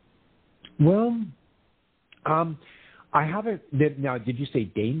 Well, I haven't. Now, did you say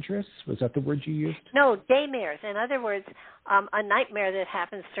dangerous? Was that the word you used? No, daymares. In other words, a nightmare that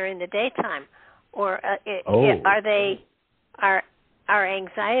happens during the daytime, or are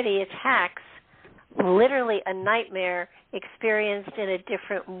anxiety attacks literally a nightmare experienced in a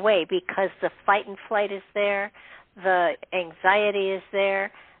different way because the fight and flight is there, the anxiety is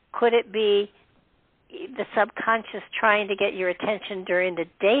there? Could it be the subconscious trying to get your attention during the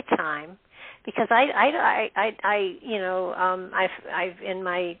daytime? Because I've in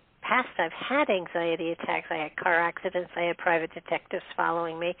my past I've had anxiety attacks. I had car accidents. I had private detectives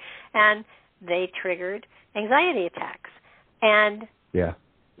following me, and they triggered anxiety attacks. And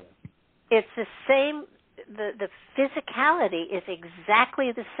it's the same. The physicality is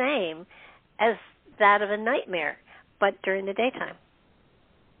exactly the same as that of a nightmare, but during the daytime.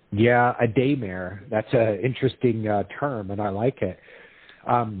 Yeah, a daymare. That's an interesting term, and I like it.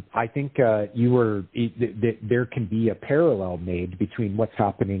 I think there can be a parallel made between what's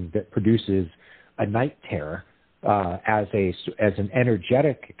happening that produces a night terror as an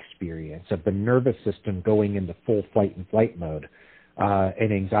energetic experience of the nervous system going into full fight and flight mode.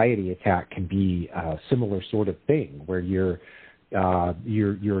 An anxiety attack can be a similar sort of thing where you're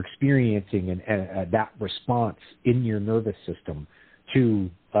experiencing that response in your nervous system to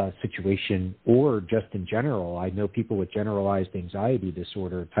a situation, or just in general. I know people with generalized anxiety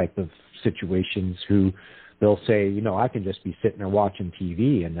disorder type of situations who they'll say, I can just be sitting there watching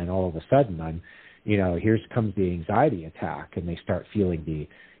TV, and then all of a sudden I'm, here comes the anxiety attack, and they start feeling the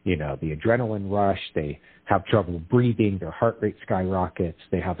adrenaline rush. They have trouble breathing. Their heart rate skyrockets.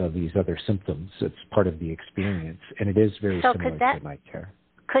 They have all these other symptoms. It's part of the experience, and it is very similar to night terror.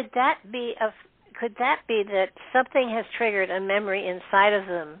 Could that be that something has triggered a memory inside of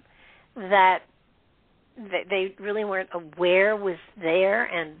them that they really weren't aware was there,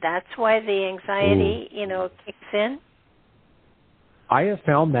 and that's why the anxiety, kicks in? I have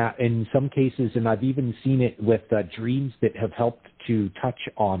found that in some cases, and I've even seen it with dreams that have helped to touch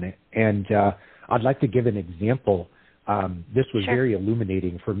on it. And I'd like to give an example. This was very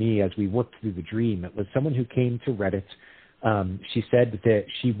illuminating for me as we worked through the dream. It was someone who came to Reddit. She said that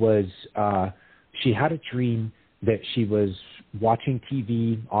she had a dream that she was watching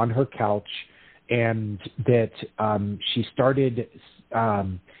TV on her couch, and that she started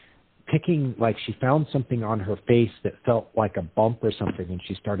picking, like she found something on her face that felt like a bump or something, and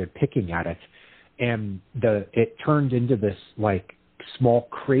she started picking at it, and it turned into this like small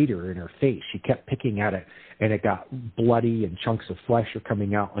crater in her face. She kept picking at it, and it got bloody, and chunks of flesh are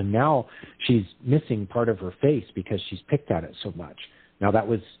coming out, and now she's missing part of her face because she's picked at it so much. Now that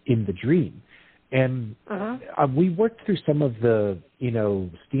was in the dream. And we worked through some of the,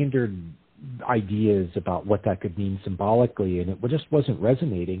 standard ideas about what that could mean symbolically, and it just wasn't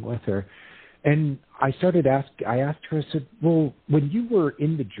resonating with her. And I asked her, I said, well, when you were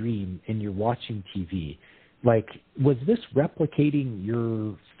in the dream and you're watching TV, like, was this replicating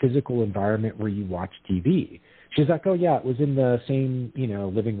your physical environment where you watch TV? She's like, oh, yeah, it was in the same,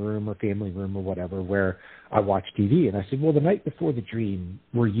 living room or family room or whatever where I watch TV. And I said, well, the night before the dream,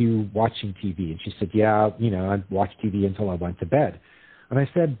 were you watching TV? And she said, yeah, I watched TV until I went to bed. And I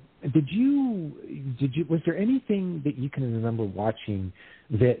said, was there anything that you can remember watching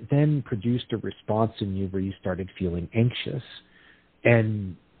that then produced a response in you where you started feeling anxious?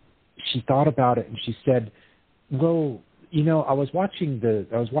 And she thought about it, and she said, well, I was watching the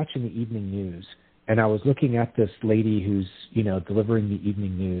evening news, and I was looking at this lady who's, delivering the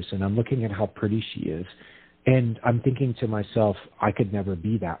evening news, and I'm looking at how pretty she is. And I'm thinking to myself, I could never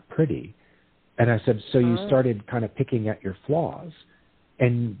be that pretty. And I said, so you started kind of picking at your flaws.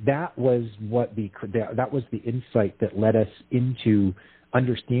 And that was that was the insight that led us into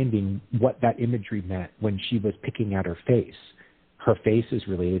understanding what that imagery meant when she was picking at her face. Her face is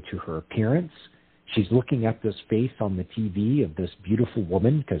related to her appearance. She's looking at this face on the TV of this beautiful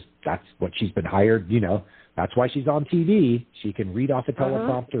woman because that's what she's been hired, that's why she's on TV. She can read off a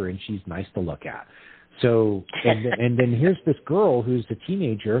teleprompter, and she's nice to look at. So, and then here's this girl who's a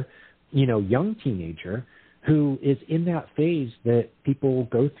teenager, young teenager, who is in that phase that people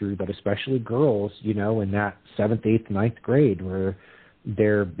go through, but especially girls, in that 7th, 8th, 9th grade, where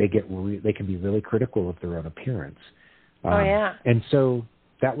they can be really critical of their own appearance. And so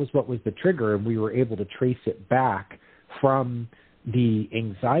that was what was the trigger, and we were able to trace it back from the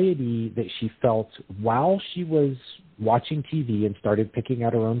anxiety that she felt while she was watching TV and started picking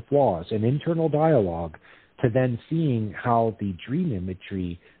at her own flaws, an internal dialogue, to then seeing how the dream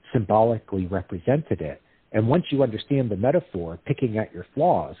imagery symbolically represented it. And once you understand the metaphor, picking at your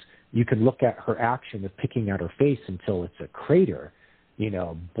flaws, you can look at her action of picking at her face until it's a crater,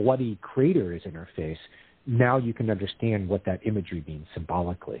 bloody crater is in her face. Now you can understand what that imagery means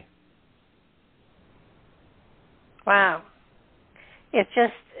symbolically. Wow. It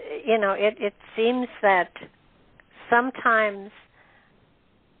just, it seems that sometimes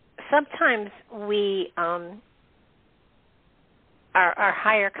we, our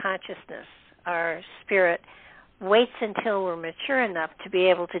higher consciousness, our spirit, waits until we're mature enough to be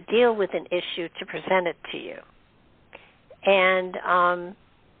able to deal with an issue to present it to you. And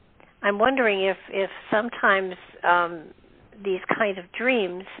I'm wondering if sometimes these kind of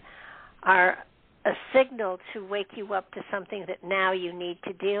dreams are a signal to wake you up to something that now you need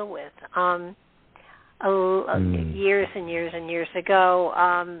to deal with. Years and years and years ago,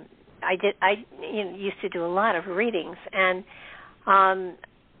 I used to do a lot of readings, and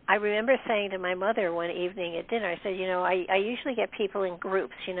I remember saying to my mother one evening at dinner, I said, I usually get people in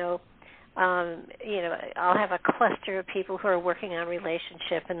groups, I'll have a cluster of people who are working on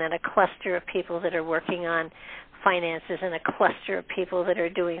relationship, and then a cluster of people that are working on finances, and a cluster of people that are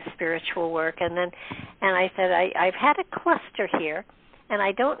doing spiritual work. And I said, I've had a cluster here, and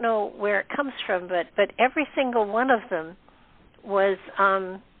I don't know where it comes from, but every single one of them was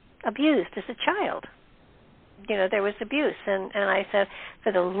abused as a child. There was abuse. And I said,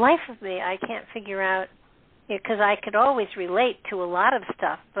 for the life of me, I can't figure out, because I could always relate to a lot of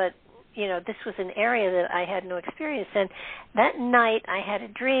stuff, but this was an area that I had no experience in. That night I had a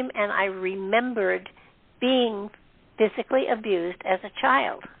dream, and I remembered being physically abused as a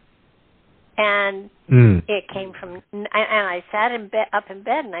child. And it came from, and I sat up in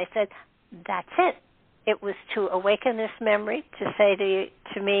bed, and I said, that's it. It was to awaken this memory, to say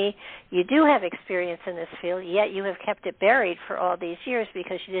to me, you do have experience in this field, yet you have kept it buried for all these years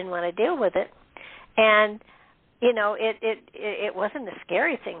because you didn't want to deal with it. And it wasn't a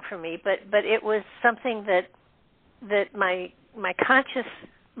scary thing for me, but it was something that my conscious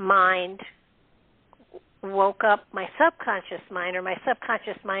mind woke up my subconscious mind, or my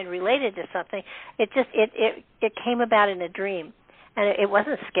subconscious mind related to something. It came about in a dream, and it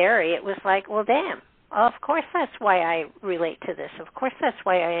wasn't scary. It was like, well, damn. Of course that's why I relate to this. Of course that's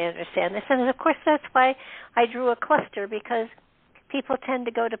why I understand this. And of course that's why I drew a cluster, because people tend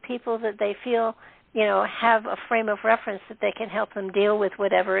to go to people that they feel have a frame of reference that they can help them deal with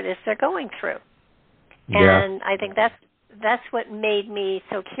whatever it is they're going through. Yeah. And I think that's what made me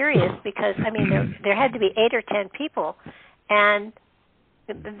so curious, because there had to be 8 or 10 people, and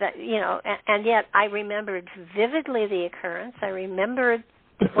and yet I remembered vividly the occurrence. I remembered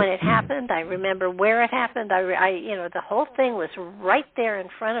when it happened. I remember where it happened. I the whole thing was right there in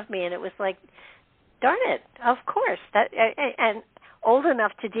front of me, and it was like, darn it, of course, that, and old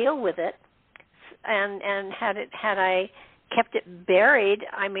enough to deal with it. And had I kept it buried,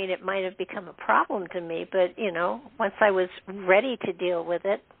 it might have become a problem to me. But once I was ready to deal with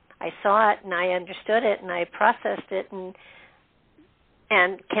it, I saw it and I understood it and I processed it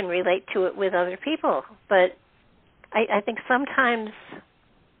and can relate to it with other people. But I think sometimes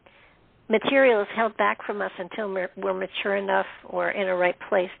material is held back from us until we're mature enough or in a right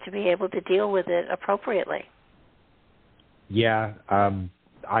place to be able to deal with it appropriately. Yeah.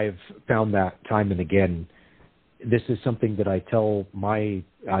 I've found that time and again. This is something that I tell my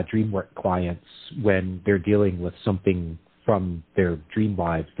dream work clients when they're dealing with something from their dream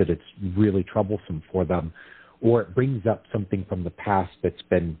lives that it's really troublesome for them, or it brings up something from the past that's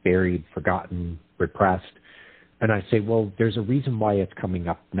been buried, forgotten, repressed. And I say, well, there's a reason why it's coming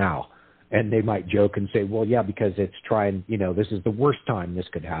up now. And they might joke and say, well, yeah, because it's trying, this is the worst time this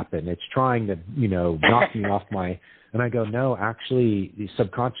could happen. It's trying to, knock me off my... And I go, no, actually,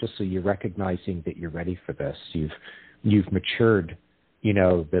 subconsciously, you're recognizing that you're ready for this. You've matured.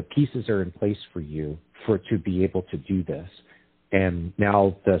 The pieces are in place for you to be able to do this. And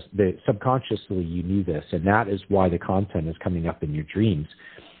now the subconsciously you knew this, and that is why the content is coming up in your dreams.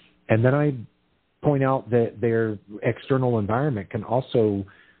 And then I point out that their external environment can also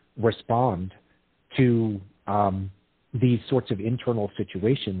respond to these sorts of internal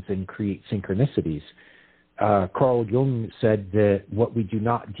situations and create synchronicities. Carl Jung said that what we do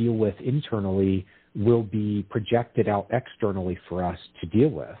not deal with internally will be projected out externally for us to deal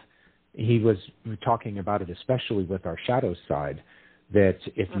with. He was talking about it especially with our shadow side, that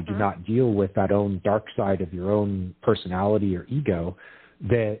if you do not deal with that own dark side of your own personality or ego,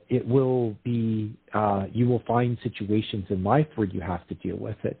 that it will be, you will find situations in life where you have to deal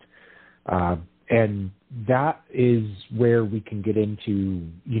with it. And that is where we can get into,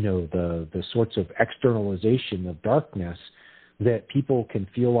 the sorts of externalization of darkness that people can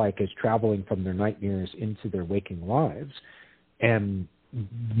feel like is traveling from their nightmares into their waking lives, and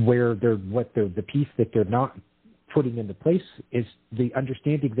where the piece that they're not putting into place is the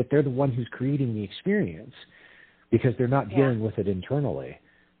understanding that they're the one who's creating the experience, because they're not dealing with it internally.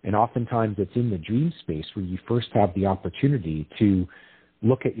 And oftentimes it's in the dream space where you first have the opportunity to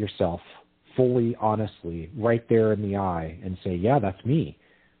look at yourself fully, honestly, right there in the eye and say, yeah, that's me.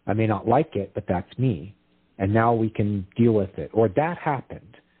 I may not like it, but that's me. And now we can deal with it. Or that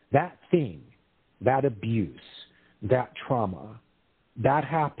happened, that thing, that abuse, that trauma, that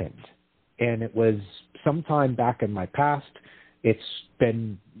happened. And it was sometime back in my past. It's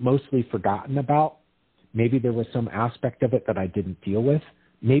been mostly forgotten about. Maybe there was some aspect of it that I didn't deal with.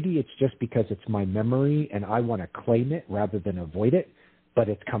 Maybe it's just because it's my memory and I want to claim it rather than avoid it, but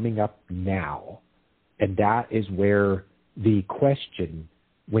it's coming up now. And that is where the question,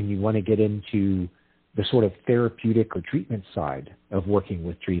 when you want to get into the sort of therapeutic or treatment side of working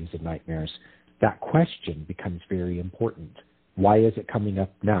with dreams and nightmares, that question becomes very important. Why is it coming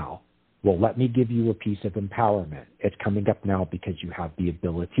up now? Well, let me give you a piece of empowerment. It's coming up now because you have the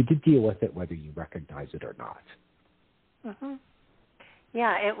ability to deal with it, whether you recognize it or not. Mm-hmm.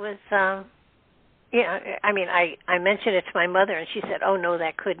 Yeah, it was, I mean, I mentioned it to my mother, and she said, oh, no,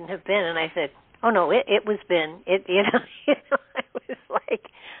 that couldn't have been. And I said, oh, no, it was been. I was like,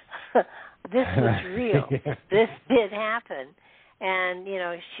 this was real. Yeah. This did happen. And,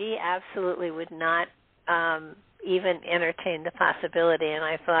 she absolutely would not even entertain the possibility. And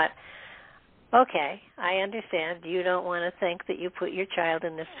I thought, okay, I understand. You don't want to think that you put your child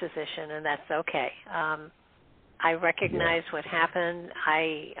in this position, and that's okay. I recognize what happened.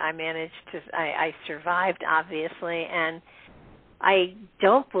 I managed to. I survived, obviously, and I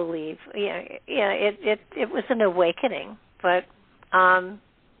don't believe. It was an awakening, but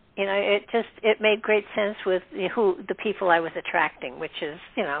it made great sense with the people I was attracting, which is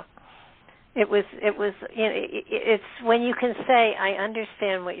it was it's when you can say I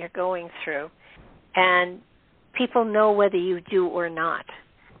understand what you're going through, and people know whether you do or not,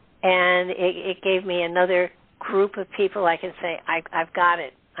 and it gave me another group of people I can say, I've got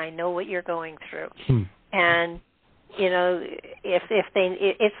it. I know what you're going through. And,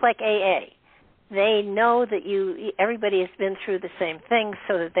 it's like AA. They know that everybody has been through the same thing,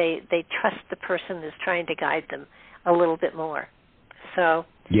 so that they trust the person that's trying to guide them a little bit more. So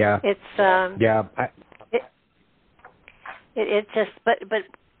yeah, it's it just but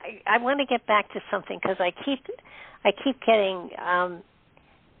I want to get back to something because I keep getting.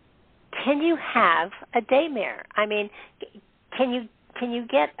 Can you have a daymare? I mean, can you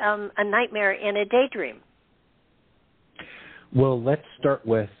get a nightmare in a daydream? Well, let's start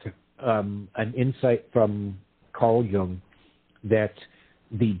with an insight from Carl Jung that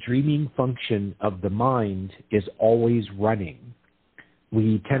the dreaming function of the mind is always running.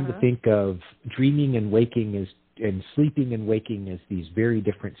 We tend to think of dreaming and waking and sleeping and waking as these very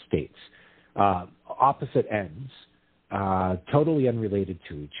different states, opposite ends. Totally unrelated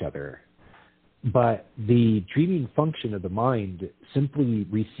to each other. But the dreaming function of the mind simply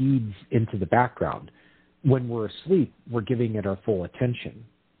recedes into the background. When we're asleep, we're giving it our full attention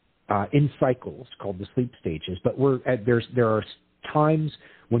in cycles called the sleep stages. But there are times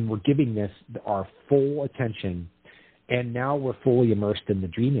when we're giving this our full attention, and now we're fully immersed in the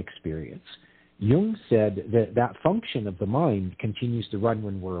dream experience. Jung said that function of the mind continues to run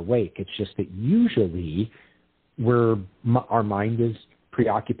when we're awake. It's just that usually our mind is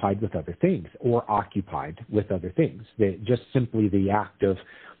preoccupied with other things or occupied with other things. Just simply the act of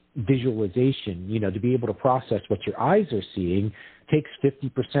visualization, to be able to process what your eyes are seeing takes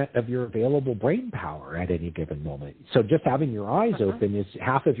 50% of your available brain power at any given moment. So just having your eyes open is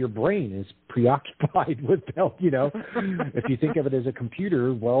half of your brain is preoccupied with, if you think of it as a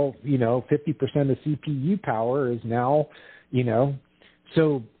computer, 50% of CPU power is now,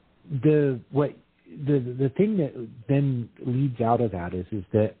 so the thing that then leads out of that is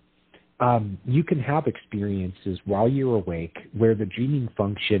that you can have experiences while you're awake where the dreaming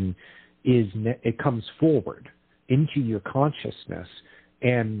function it comes forward into your consciousness,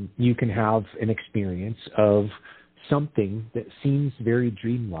 and you can have an experience of something that seems very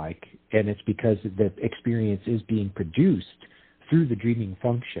dreamlike, and it's because the experience is being produced through the dreaming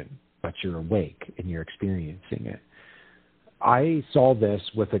function, but you're awake and you're experiencing it. I saw this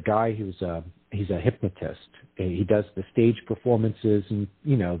with a guy he's a hypnotist. He does the stage performances and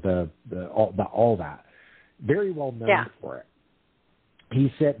all that. Very well known for it. He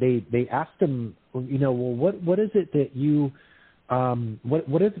said they asked him, what is it that you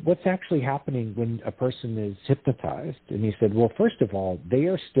what's actually happening when a person is hypnotized? And he said, well, first of all,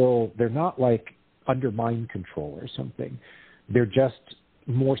 they're not like under mind control or something. They're just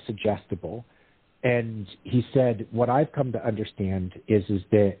more suggestible. And he said, what I've come to understand is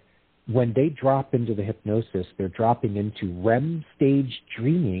that when they drop into the hypnosis, they're dropping into REM stage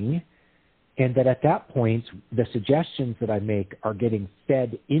dreaming, and that at that point, the suggestions that I make are getting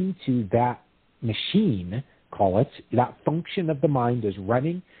fed into that machine, call it. That function of the mind is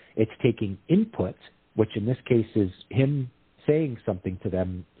running. It's taking input, which in this case is him saying something to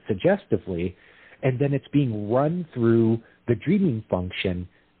them suggestively, and then it's being run through the dreaming function,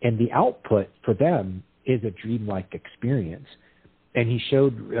 and the output for them is a dreamlike experience. And he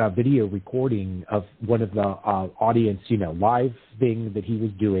showed a video recording of one of the audience, live thing that he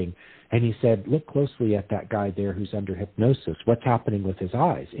was doing. And he said, look closely at that guy there who's under hypnosis. What's happening with his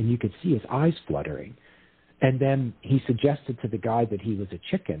eyes? And you could see his eyes fluttering. And then he suggested to the guy that he was a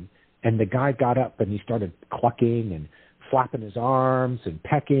chicken. And the guy got up and he started clucking and flapping his arms and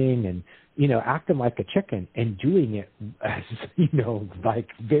pecking and, acting like a chicken and doing it as, like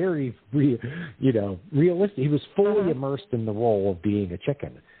very, realistic. He was fully immersed in the role of being a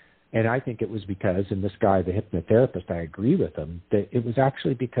chicken. And I think it was because, and this guy, the hypnotherapist, I agree with him, that it was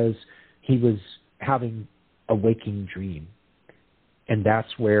actually because he was having a waking dream. And that's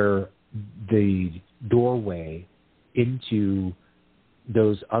where the doorway into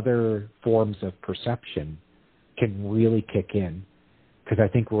those other forms of perception can really kick in. Because I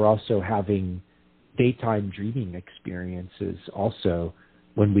think we're also having daytime dreaming experiences also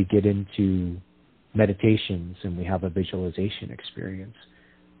when we get into meditations and we have a visualization experience,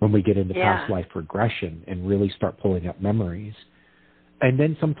 when we get into past life regression and really start pulling up memories. And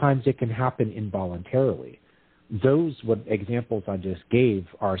then sometimes it can happen involuntarily. Those examples I just gave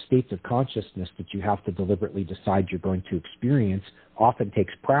are states of consciousness that you have to deliberately decide you're going to experience, often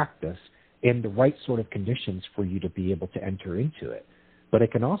takes practice and the right sort of conditions for you to be able to enter into it. But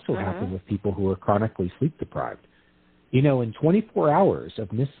it can also happen with people who are chronically sleep deprived. You know, in 24 hours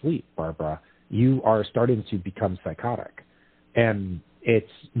of missed sleep, Barbara, you are starting to become psychotic. And it's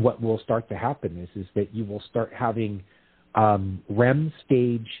what will start to happen is that you will start having REM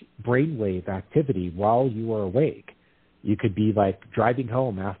stage brainwave activity while you are awake. You could be like driving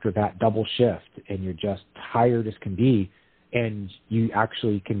home after that double shift and you're just tired as can be, and you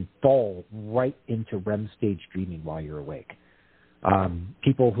actually can fall right into REM stage dreaming while you're awake.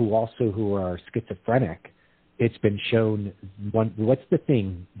 People who are schizophrenic, it's been shown what's the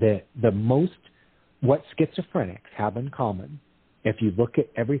thing that what schizophrenics have in common, if you look at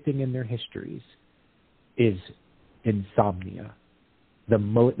everything in their histories, is insomnia.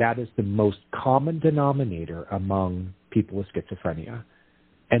 That is the most common denominator among people with schizophrenia.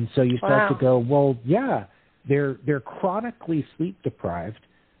 And so you start to go, well, yeah, they're chronically sleep deprived,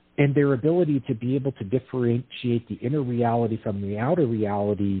 and their ability to be able to differentiate the inner reality from the outer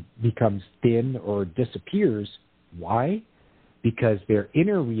reality becomes thin or disappears. Why? Because their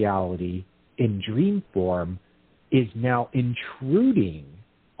inner reality in dream form is now intruding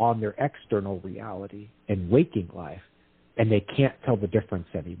on their external reality in waking life, and they can't tell the difference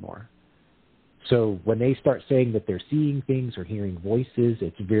anymore. So when they start saying that they're seeing things or hearing voices,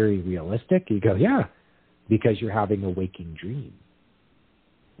 it's very realistic. You go, yeah, because you're having a waking dream.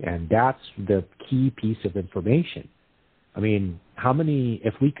 And that's the key piece of information. I mean,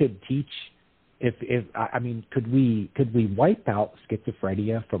 if we could teach, could we wipe out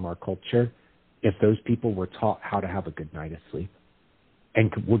schizophrenia from our culture if those people were taught how to have a good night of sleep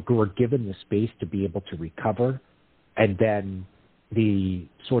and were given the space to be able to recover, and then the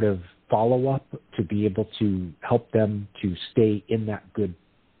sort of follow-up to be able to help them to stay in that good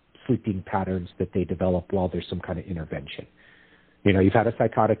sleeping patterns that they develop while there's some kind of intervention. You know, you've had a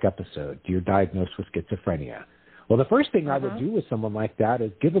psychotic episode. You're diagnosed with schizophrenia. Well, the first thing I would do with someone like that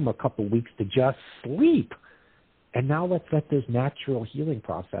is give them a couple weeks to just sleep. And now let's let those natural healing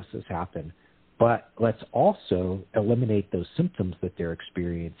processes happen. But let's also eliminate those symptoms that they're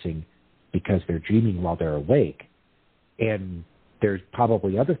experiencing because they're dreaming while they're awake. And there's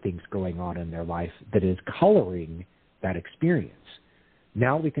probably other things going on in their life that is coloring that experience.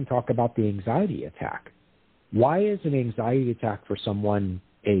 Now we can talk about the anxiety attack. Why is an anxiety attack for someone,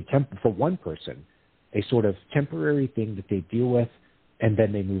 for one person, a sort of temporary thing that they deal with and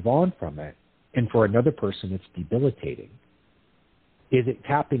then they move on from it, and for another person it's debilitating? Is it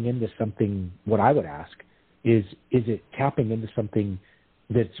tapping into something, what I would ask, is it tapping into something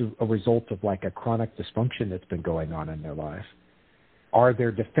that's a result of like a chronic dysfunction that's been going on in their life? Are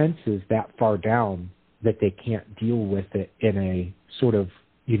their defenses that far down that they can't deal with it in a sort of,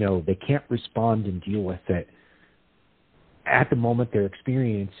 they can't respond and deal with it at the moment they're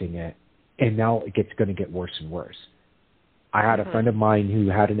experiencing it, and now it's going to get worse and worse? I had a friend of mine who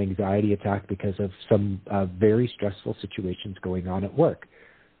had an anxiety attack because of some very stressful situations going on at work.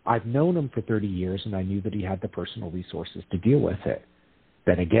 I've known him for 30 years, and I knew that he had the personal resources to deal with it.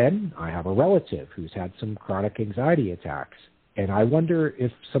 Then again, I have a relative who's had some chronic anxiety attacks, and I wonder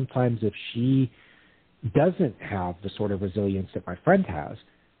if sometimes if she doesn't have the sort of resilience that my friend has,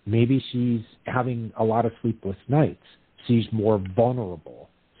 maybe she's having a lot of sleepless nights. She's more vulnerable.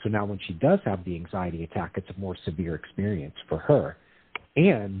 So now when she does have the anxiety attack, it's a more severe experience for her.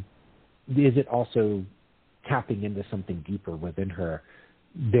 And is it also tapping into something deeper within her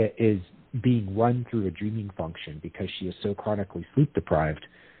that is being run through a dreaming function because she is so chronically sleep deprived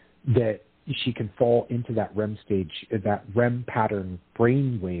that she can fall into that REM stage, that REM pattern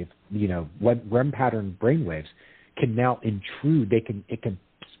brainwave, REM pattern brainwaves can now intrude. It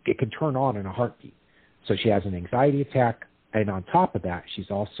can turn on in a heartbeat. So she has an anxiety attack, and on top of that, she's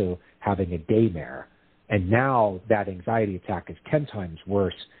also having a daymare. And now that anxiety attack is 10 times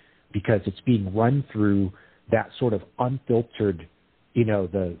worse because it's being run through that sort of unfiltered,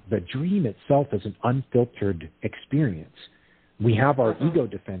 the dream itself is an unfiltered experience. We have our ego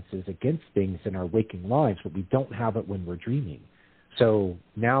defenses against things in our waking lives, but we don't have it when we're dreaming. So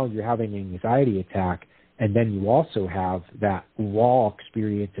now you're having an anxiety attack, and then you also have that raw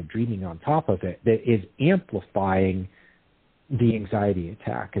experience of dreaming on top of it that is amplifying the anxiety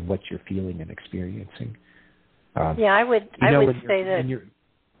attack and what you're feeling and experiencing. I would say that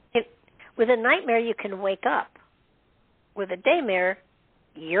with a nightmare, you can wake up. With a daymare,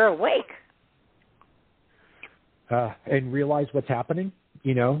 you're awake. And realize what's happening,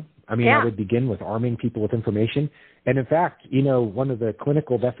 I would begin with arming people with information. And in fact, one of the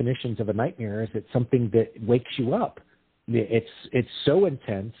clinical definitions of a nightmare is it's something that wakes you up. It's so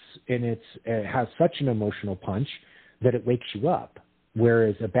intense and it has such an emotional punch that it wakes you up.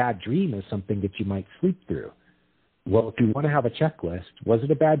 Whereas a bad dream is something that you might sleep through. Well, if you want to have a checklist, was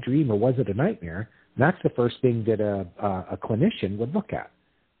it a bad dream or was it a nightmare? That's the first thing that a clinician would look at.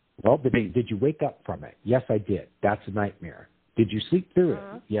 Well, did you wake up from it? Yes, I did. That's a nightmare. Did you sleep through it?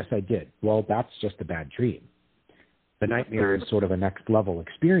 Yes, I did. Well, that's just a bad dream. The nightmare is sort of a next level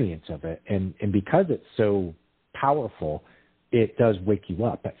experience of it. And because it's so powerful, it does wake you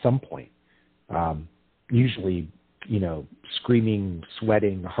up at some point. Usually, screaming,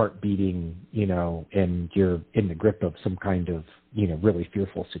 sweating, heart beating, and you're in the grip of some kind of, really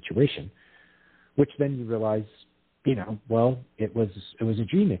fearful situation, which then you realize, it was a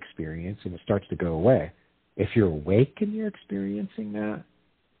dream experience and it starts to go away. If you're awake and you're experiencing that,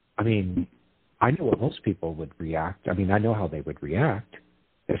 I know what most people would react. I know how they would react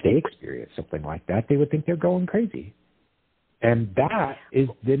if they experience something like that. They would think they're going crazy. And that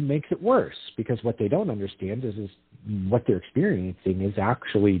then makes it worse because what they don't understand is what they're experiencing is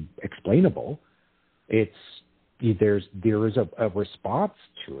actually explainable. There is a response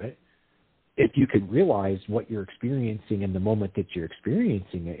to it. If you can realize what you're experiencing in the moment that you're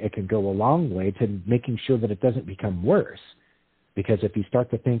experiencing it, it can go a long way to making sure that it doesn't become worse. Because if you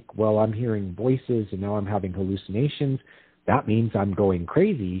start to think, well, I'm hearing voices and now I'm having hallucinations, that means I'm going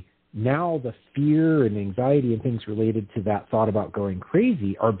crazy. Now the fear and anxiety and things related to that thought about going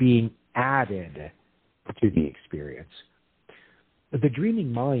crazy are being added to the experience. The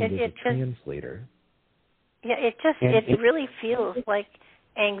dreaming mind is a translator. Yeah, it really feels like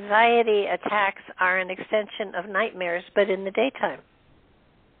anxiety attacks are an extension of nightmares, but in the daytime.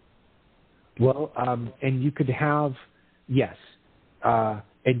 Well, and you could have, yes,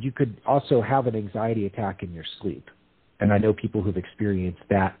 and you could also have an anxiety attack in your sleep. And I know people who've experienced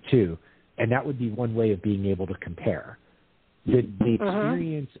that too. And that would be one way of being able to compare. The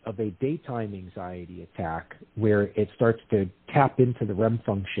experience of a daytime anxiety attack where it starts to tap into the REM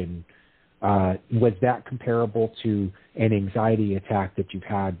function, was that comparable to an anxiety attack that you've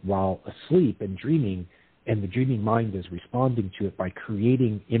had while asleep and dreaming, and the dreaming mind is responding to it by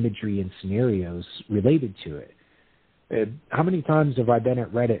creating imagery and scenarios related to it? How many times have I been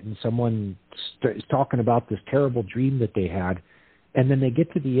at Reddit and someone is talking about this terrible dream that they had, and then they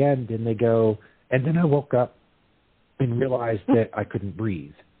get to the end and they go, and then I woke up and realized that I couldn't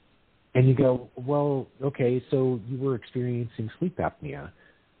breathe. And you go, well, okay, so you were experiencing sleep apnea,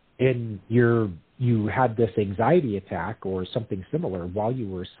 and you had this anxiety attack or something similar while you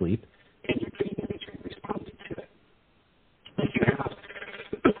were asleep, and your dream imagery responded to it.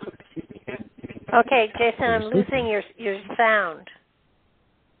 Okay, Jason, I'm losing your sound.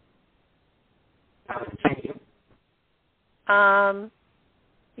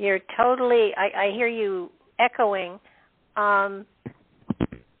 You're totally, I hear you echoing. Can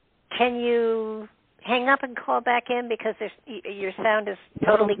you hang up and call back in because your sound is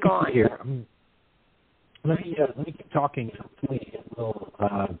totally gone? Here, let me keep talking. Hopefully it will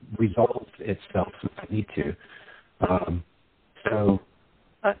resolve itself if I need to.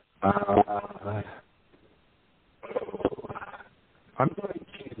 I'm going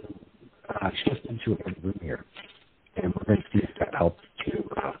to shift into a room here, and we're going to see if that helps to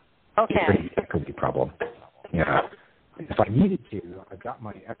fix the echoey problem. Yeah. If I needed to, I've got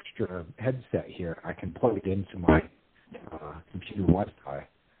my extra headset here. I can plug it into my computer Wi-Fi.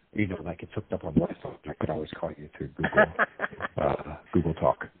 Like it's hooked up on Wi-Fi. I could always call you through Google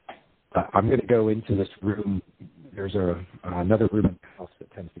Talk. I'm going to go into this room. There's another room in the house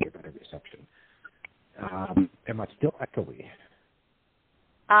that tends to get better reception. Am I still echoey?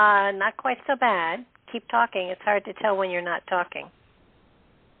 Not quite so bad. Keep talking. It's hard to tell when you're not talking.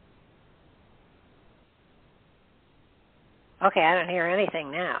 Okay, I don't hear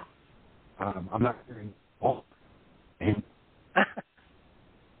anything now. I'm not hearing all.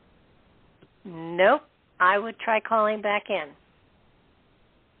 Nope. I would try calling back in.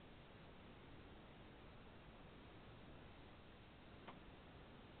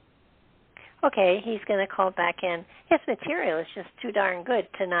 okay, he's going to call back in. His material is just too darn good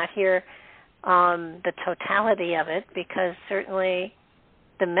to not hear the totality of it, because certainly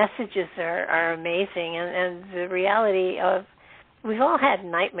the messages are amazing, and the reality of, we've all had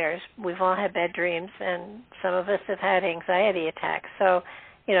nightmares, we've all had bad dreams, and some of us have had anxiety attacks. So,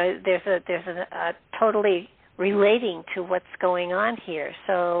 there's a totally relating to what's going on here.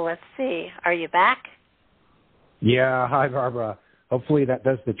 So let's see. Are you back? Yeah. Hi, Barbara. Hopefully that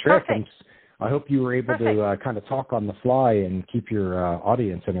does the trick. Perfect. I hope you were able to kind of talk on the fly and keep your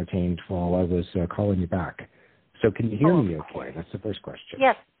audience entertained while I was calling you back. So can you hear me okay? That's the first question.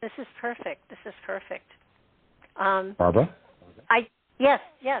 Yes, this is perfect. Barbara? Yes,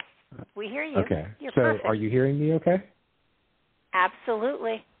 we hear you. Okay. You're so perfect. Are you hearing me okay?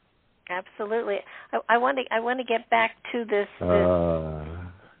 Absolutely. I want to get back to this.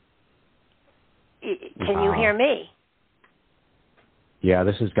 Can you hear me? Yeah,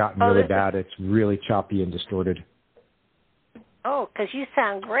 this has gotten really bad. It's really choppy and distorted. Oh, because you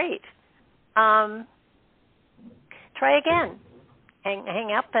sound great. Try again.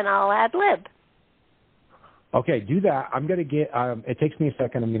 Hang up, and I'll ad lib. Okay, do that. I'm going to get. It takes me a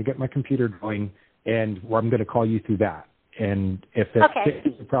second. I'm going to get my computer going, and I'm going to call you through that. And if it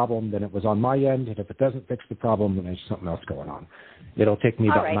fixes the problem, then it was on my end. And if it doesn't fix the problem, then there's something else going on. It'll take me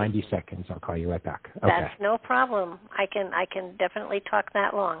about 90 seconds. I'll call you right back. Okay. That's no problem. I can definitely talk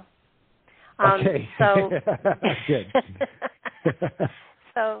that long. Okay. So good.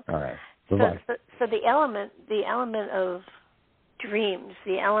 So all right. So the element of dreams,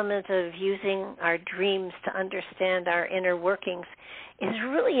 the element of using our dreams to understand our inner workings, is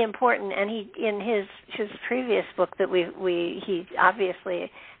really important. And he, in his previous book that he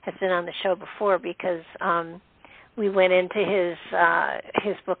obviously has been on the show before, because we went into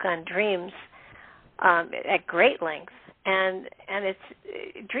his book on dreams at great length, and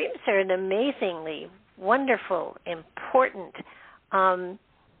dreams are an amazingly wonderful, important,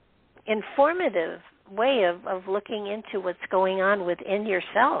 informative way of looking into what's going on within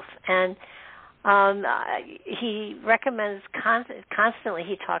yourself. And he recommends constantly.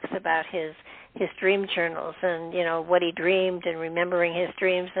 He talks about his dream journals and what he dreamed and remembering his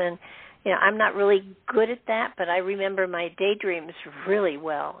dreams. And I'm not really good at that, but I remember my daydreams really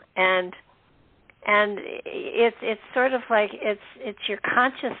well. And it's sort of like it's your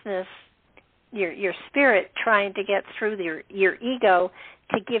consciousness, your spirit trying to get through your ego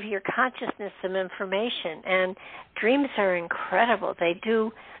to give your consciousness some information. And dreams are incredible. They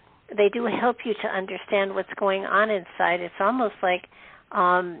do help you to understand what's going on inside. It's almost like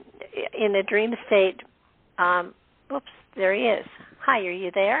in a dream state. Whoops, there he is. Hi, are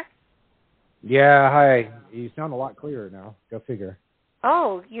you there? Yeah, hi. You sound a lot clearer now. Go figure.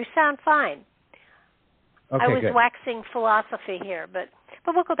 Oh, you sound fine. Okay, I was good. waxing philosophy here, but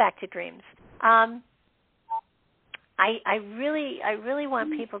we'll go back to dreams. I really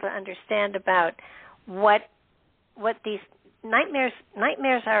want people to understand about what these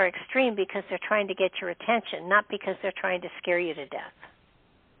nightmares are extreme, because they're trying to get your attention, not because they're trying to scare you to death.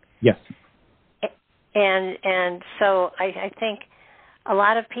 Yes. And so I think a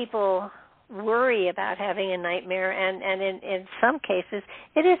lot of people worry about having a nightmare, and in some cases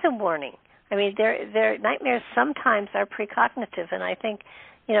it is a warning. I mean, their nightmares sometimes are precognitive, and I think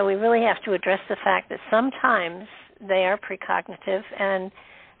we really have to address the fact that sometimes they are precognitive, and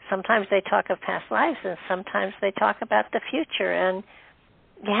sometimes they talk of past lives, and sometimes they talk about the future, and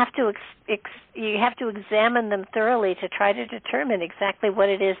you have to examine them thoroughly to try to determine exactly what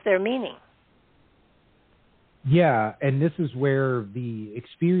it is they're meaning. Yeah, and this is where the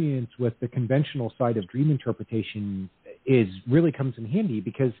experience with the conventional side of dream interpretation really comes in handy,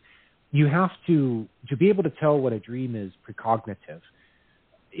 because you have to be able to tell what a dream is precognitive,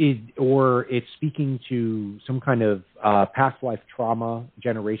 or it's speaking to some kind of past life trauma,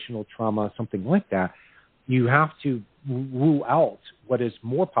 generational trauma, something like that. You have to rule out what is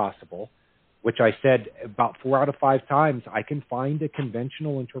more possible, which I said about 4 out of 5 times. I can find a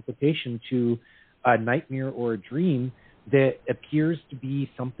conventional interpretation to a nightmare or a dream that appears to be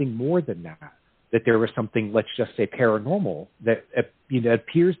something more than that there was something, let's just say, paranormal that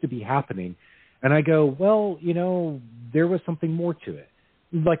appears to be happening. And I go, well, there was something more to it.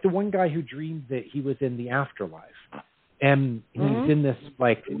 Like the one guy who dreamed that he was in the afterlife, and he's in this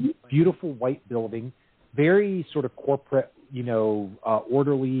beautiful white building, very sort of corporate,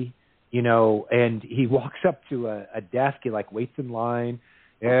 orderly, and he walks up to a desk. He waits in line.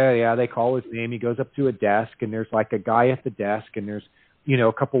 Yeah, they call his name. He goes up to a desk, and there's a guy at the desk, and there's,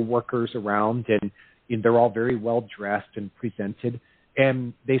 a couple workers around, and they're all very well dressed and presented.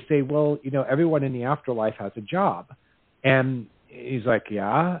 And they say, well, everyone in the afterlife has a job. And he's like,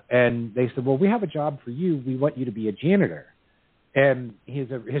 yeah. And they said, well, we have a job for you. We want you to be a janitor. And his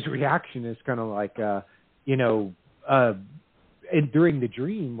reaction is kind of like, and during the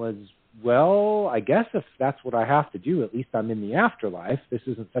dream was, well, I guess if that's what I have to do, at least I'm in the afterlife. This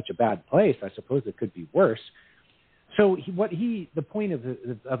isn't such a bad place. I suppose it could be worse. So the point of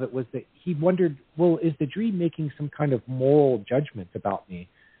it was that he wondered, well, is the dream making some kind of moral judgment about me?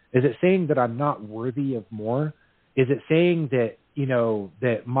 Is it saying that I'm not worthy of more? Is it saying that,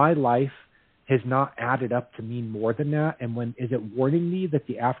 that my life has not added up to mean more than that? And is it warning me that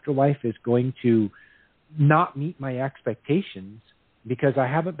the afterlife is going to not meet my expectations because I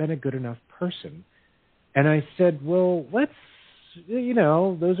haven't been a good enough person? And I said, well, let's,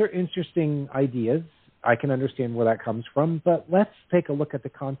 those are interesting ideas. I can understand where that comes from, but let's take a look at the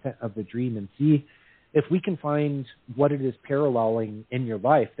content of the dream and see if we can find what it is paralleling in your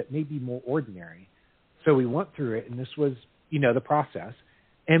life that may be more ordinary. So we went through it, and this was, the process.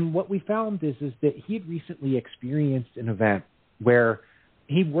 And what we found is that he had recently experienced an event where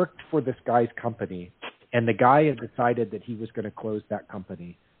he worked for this guy's company, and the guy had decided that he was going to close that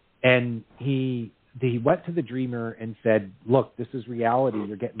company. And he went to the dreamer and said, look, this is reality.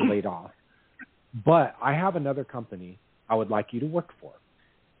 You're getting laid off. But I have another company I would like you to work for.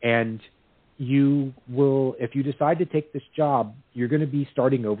 And you will, if you decide to take this job, you're going to be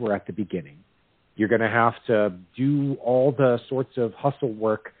starting over at the beginning. You're going to have to do all the sorts of hustle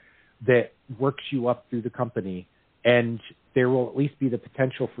work that works you up through the company. And there will at least be the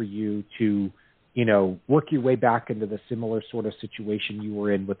potential for you to, work your way back into the similar sort of situation you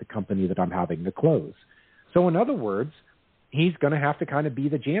were in with the company that I'm having to close. So in other words, he's going to have to kind of be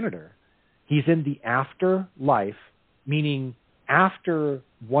the janitor. He's in the afterlife, meaning after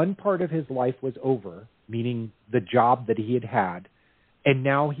one part of his life was over, meaning the job that he had, and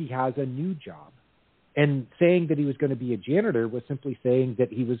now he has a new job. And saying that he was going to be a janitor was simply saying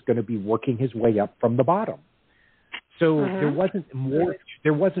that he was going to be working his way up from the bottom. So there wasn't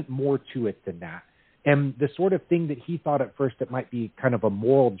more to it than that. And the sort of thing that he thought at first that might be kind of a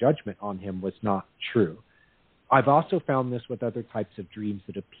moral judgment on him was not true. I've also found this with other types of dreams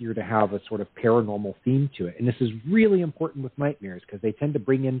that appear to have a sort of paranormal theme to it. And this is really important with nightmares because they tend to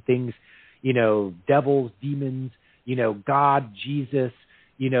bring in things, devils, demons, God, Jesus,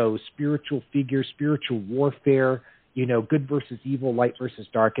 spiritual figures, spiritual warfare, good versus evil, light versus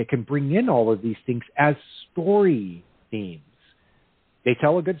dark. It can bring in all of these things as story themes. They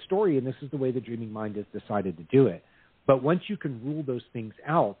tell a good story, and this is the way the dreaming mind has decided to do it. But once you can rule those things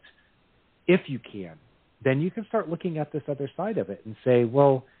out, if you can, then you can start looking at this other side of it and say,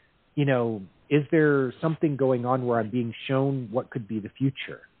 well, is there something going on where I'm being shown what could be the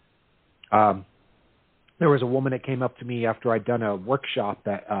future? There was a woman that came up to me after I'd done a workshop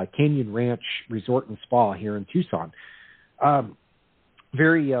at Canyon Ranch Resort and Spa here in Tucson.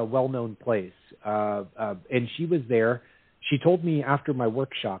 Very well-known place. And she was there. She told me after my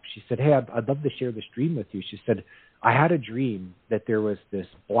workshop, she said, hey, I'd love to share this dream with you. She said, I had a dream that there was this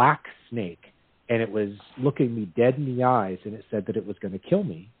black snake, and it was looking me dead in the eyes, and it said that it was going to kill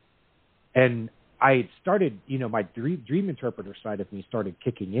me. And I started, my dream interpreter side of me started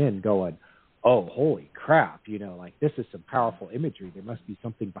kicking in, going, oh, holy crap, this is some powerful imagery. There must be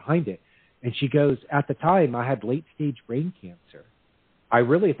something behind it. And she goes, at the time, I had late-stage brain cancer. I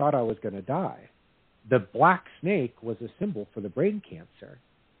really thought I was going to die. The black snake was a symbol for the brain cancer.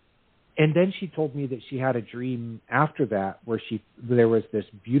 And then she told me that she had a dream after that where there was this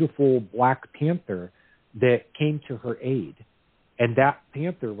beautiful black panther that came to her aid. And that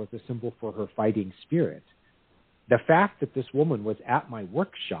panther was a symbol for her fighting spirit. The fact that this woman was at my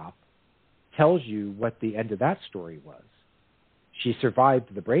workshop tells you what the end of that story was. She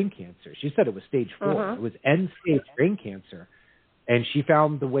survived the brain cancer. She said it was stage 4. It was end-stage brain cancer. And she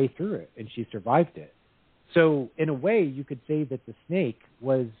found the way through it, and she survived it. So in a way, you could say that the snake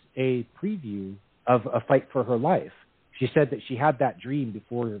was a preview of a fight for her life. She said that she had that dream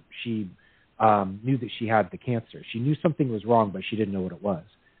before she knew that she had the cancer. She knew something was wrong, but she didn't know what it was.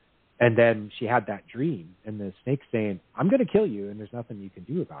 And then she had that dream, and the snake's saying, I'm going to kill you, and there's nothing you can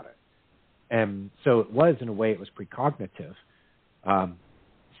do about it. And so it was, in a way, it was precognitive.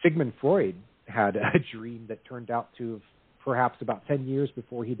 Sigmund Freud had a dream that turned out to have perhaps about 10 years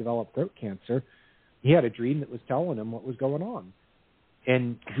before he developed throat cancer. He had a dream that was telling him what was going on.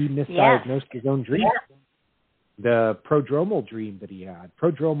 And he misdiagnosed his own dream. The prodromal dream that he had.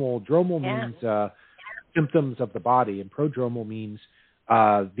 Prodromal means symptoms of the body, and prodromal means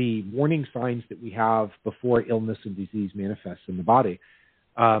the warning signs that we have before illness and disease manifests in the body.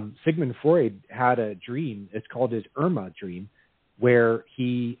 Sigmund Freud had a dream. It's called his Irma dream, where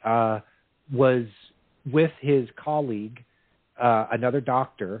he was with his colleague another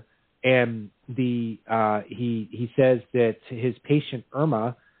doctor, and he says that his patient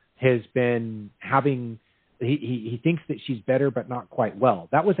Irma has been having. He thinks that she's better, but not quite well.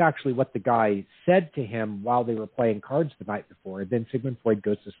 That was actually what the guy said to him while they were playing cards the night before. And then Sigmund Freud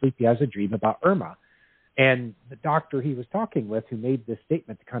goes to sleep. He has a dream about Irma. And the doctor he was talking with, who made this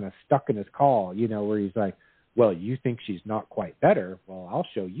statement, kind of stuck in his call, where he's like, well, you think she's not quite better? Well, I'll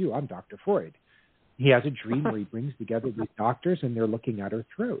show you. I'm Dr. Freud. He has a dream where he brings together these doctors, and they're looking at her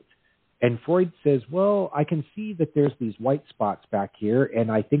throat. And Freud says, well, I can see that there's these white spots back here,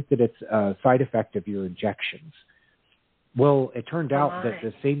 and I think that it's a side effect of your injections. Well, it turned out that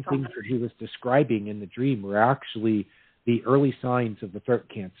the same things that he was describing in the dream were actually the early signs of the throat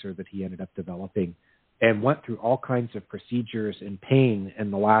cancer that he ended up developing, and went through all kinds of procedures and pain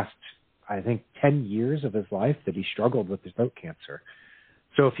in the last, I think, 10 years of his life that he struggled with his throat cancer.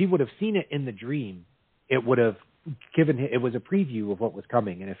 So if he would have seen it in the dream, it would have given him, it was a preview of what was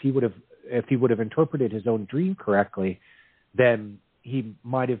coming. And if he would have interpreted his own dream correctly, then he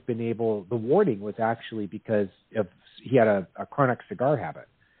might have been able, the warning was actually because he had a chronic cigar habit.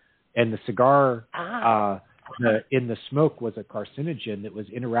 And the cigar in the smoke was a carcinogen that was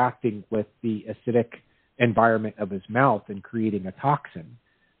interacting with the acidic environment of his mouth and creating a toxin.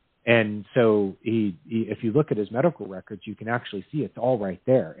 And so he, if you look at his medical records, you can actually see it's all right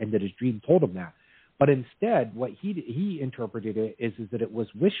there, and that his dream told him that. But instead, what he interpreted it is that it was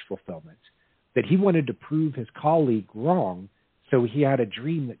wish fulfillment, that he wanted to prove his colleague wrong, so he had a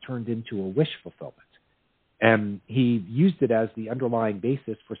dream that turned into a wish fulfillment. And he used it as the underlying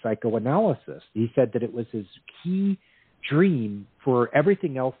basis for psychoanalysis. He said that it was his key dream for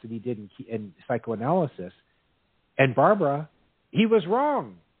everything else that he did in psychoanalysis. And Barbara, he was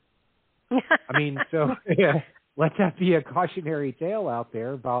wrong. I mean, so let that be a cautionary tale out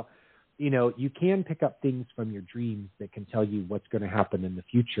there about, you can pick up things from your dreams that can tell you what's going to happen in the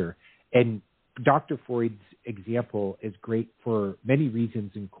future. And Dr. Freud's example is great for many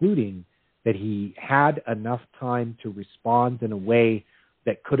reasons, including that he had enough time to respond in a way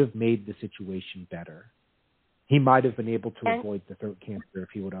that could have made the situation better. He might have been able to avoid the throat cancer if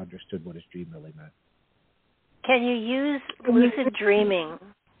he would have understood what his dream really meant. Can you use lucid dreaming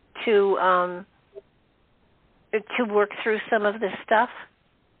to work through some of this stuff?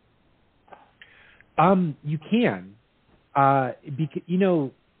 You can,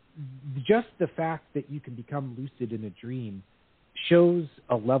 because, just the fact that you can become lucid in a dream shows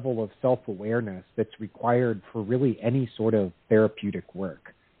a level of self-awareness that's required for really any sort of therapeutic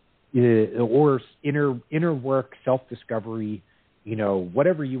work, or inner work, self-discovery,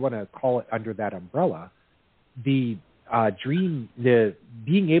 whatever you want to call it under that umbrella. The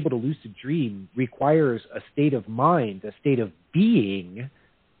being able to lucid dream requires a state of mind, a state of being,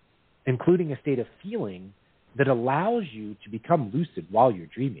 including a state of feeling that allows you to become lucid while you're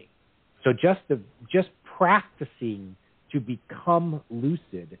dreaming. So just practicing to become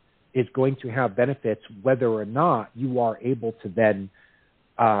lucid is going to have benefits whether or not you are able to then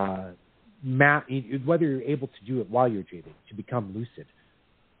whether you're able to do it while you're dreaming, to become lucid.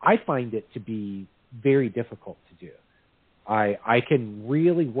 I find it to be very difficult to do. I can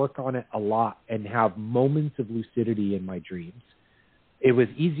really work on it a lot and have moments of lucidity in my dreams. It was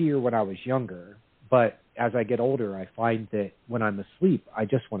easier when I was younger, but as I get older, I find that when I'm asleep, I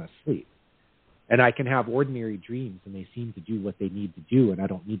just want to sleep. And I can have ordinary dreams, and they seem to do what they need to do, and I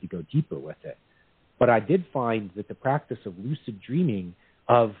don't need to go deeper with it. But I did find that the practice of lucid dreaming,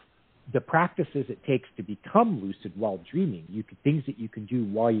 of the practices it takes to become lucid while dreaming, things that you can do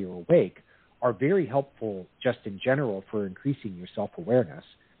while you're awake, are very helpful just in general for increasing your self-awareness.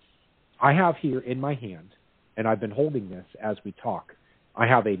 I have here in my hand, and I've been holding this as we talk, I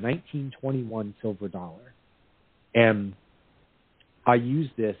have a 1921 silver dollar. And I use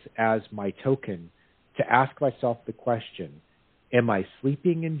this as my token to ask myself the question, am I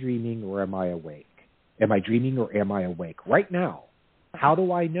sleeping and dreaming, or am I awake? Am I dreaming or am I awake? Right now, how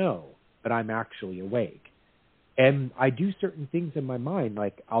do I know that I'm actually awake? And I do certain things in my mind,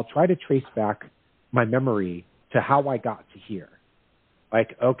 like I'll try to trace back my memory to how I got to here.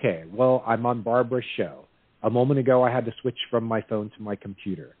 Like, okay, well, I'm on Barbara's show. A moment ago, I had to switch from my phone to my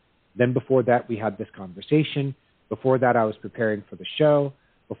computer. Then before that, we had this conversation. Before that, I was preparing for the show.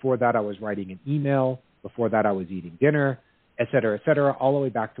 Before that, I was writing an email. Before that, I was eating dinner, et cetera, all the way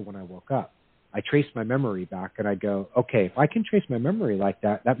back to when I woke up. I trace my memory back, and I go, okay, if I can trace my memory like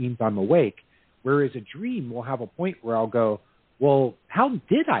that, that means I'm awake. Whereas a dream will have a point where I'll go, well, how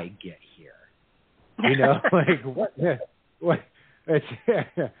did I get here? Like,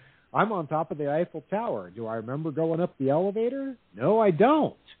 I'm on top of the Eiffel Tower. Do I remember going up the elevator? No, I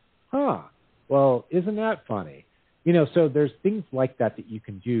don't. Huh. Well, isn't that funny? So there's things like that you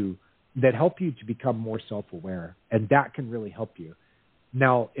can do that help you to become more self-aware, and that can really help you.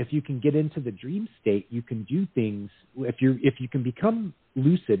 Now, if you can get into the dream state, you can do things. If you can become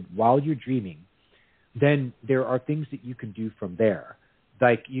lucid while you're dreaming, then there are things that you can do from there.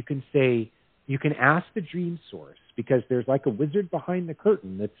 Like you can ask the dream source, because there's like a wizard behind the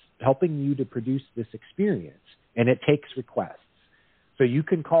curtain that's helping you to produce this experience, and it takes requests. So you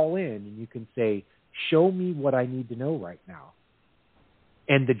can call in and you can say, show me what I need to know right now.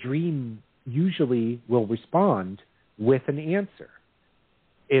 And the dream usually will respond with an answer.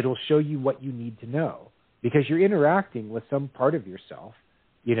 It'll show you what you need to know, because you're interacting with some part of yourself.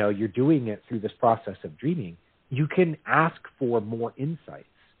 You're doing it through this process of dreaming. You can ask for more insights.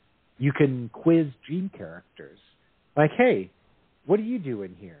 You can quiz dream characters. Like, hey, what are you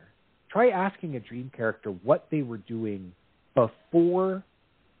doing here? Try asking a dream character what they were doing before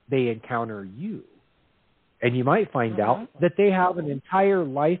they encounter you. And you might find out that they have an entire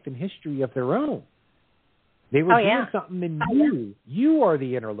life and history of their own. They were doing something and you are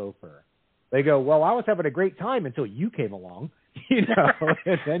the interloper. They go, well, I was having a great time until you came along. And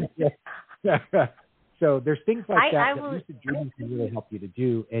then, so there's things like that lucid dreaming can really help you to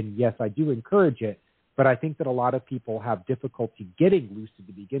do. And yes, I do encourage it, but I think that a lot of people have difficulty getting lucid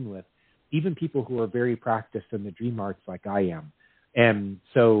to begin with, even people who are very practiced in the dream arts like I am. And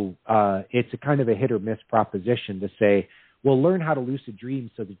so it's a kind of a hit or miss proposition to say, well, learn how to lucid dream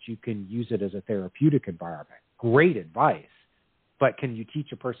so that you can use it as a therapeutic environment. Great advice, but can you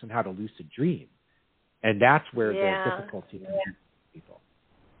teach a person how to lucid dream? And that's where the difficulty is for people.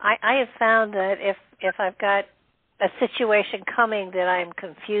 I have found that if I've got a situation coming that I'm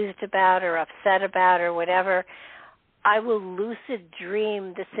confused about or upset about or whatever, I will lucid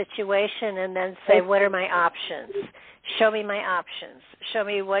dream the situation and then say, what are my options? Show me my options. Show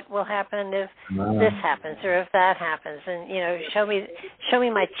me what will happen if this happens or if that happens. And, show me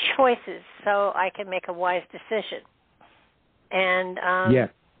my choices so I can make a wise decision. And,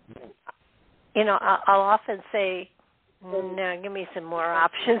 I'll often say, no, give me some more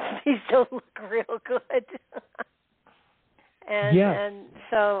options. These don't look real good. And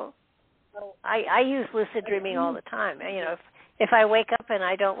so I use lucid dreaming all the time. If I wake up and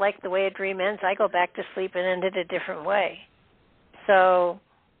I don't like the way a dream ends, I go back to sleep and end it a different way. So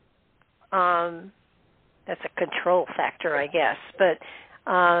that's a control factor, I guess. But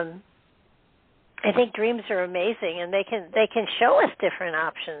I think dreams are amazing, and they can show us different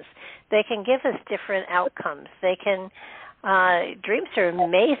options. They can give us different outcomes. Dreams are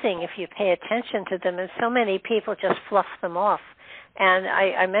amazing if you pay attention to them, and so many people just fluff them off. And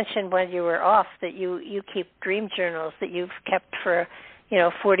I mentioned when you were off that you keep dream journals that you've kept for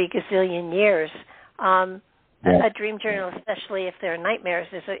 40 gazillion years. A dream journal, especially if they're nightmares,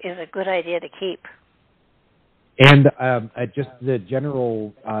 is a good idea to keep. And just the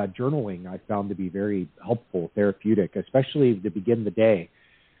general journaling I found to be very helpful, therapeutic, especially to begin the day.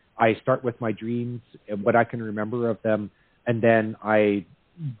 I start with my dreams and what I can remember of them, and then I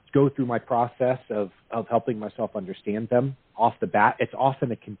go through my process of helping myself understand them off the bat. It's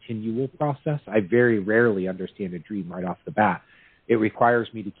often a continual process. I very rarely understand a dream right off the bat. It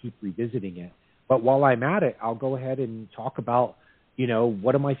requires me to keep revisiting it. But while I'm at it, I'll go ahead and talk about,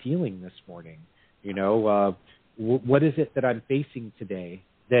 what am I feeling this morning? What is it that I'm facing today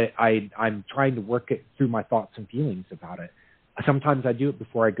that I'm trying to work it through my thoughts and feelings about it. Sometimes I do it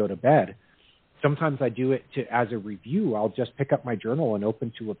before I go to bed. Sometimes I do it as a review. I'll just pick up my journal and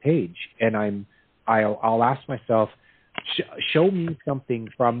open to a page, and I'll ask myself, show me something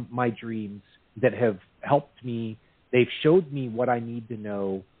from my dreams that have helped me. They've showed me what I need to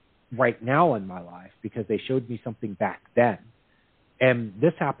know right now in my life because they showed me something back then. And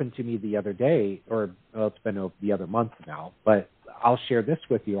this happened to me the other day, it's been the other month now, but I'll share this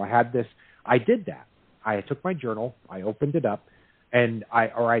with you. I did that. I took my journal, I opened it up, and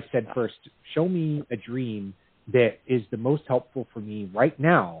I said first, show me a dream that is the most helpful for me right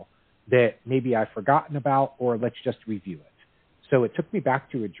now that maybe I've forgotten about, or let's just review it. So it took me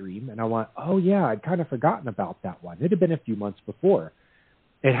back to a dream, and I went, oh yeah, I'd kind of forgotten about that one. It had been a few months before.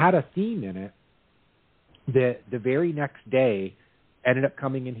 It had a theme in it that the very next day ended up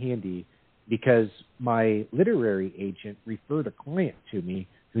coming in handy because my literary agent referred a client to me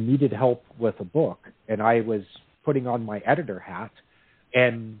who needed help with a book, and I was putting on my editor hat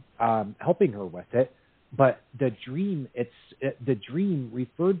and helping her with it. But the dream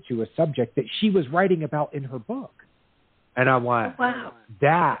referred to a subject that she was writing about in her book. And I went, wow,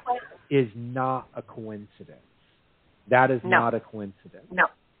 that is not a coincidence. That is not a coincidence. No.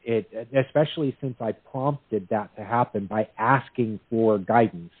 Especially since I prompted that to happen by asking for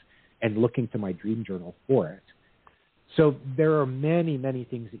guidance and looking to my dream journal for it. So there are many, many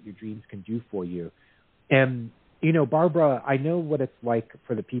things that your dreams can do for you. And, you know, Barbara, I know what it's like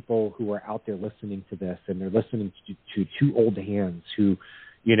for the people who are out there listening to this, and they're listening to two old hands who,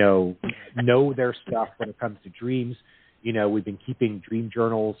 you know their stuff when it comes to dreams. You know, we've been keeping dream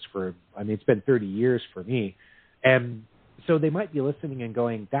journals it's been 30 years for me. And so they might be listening and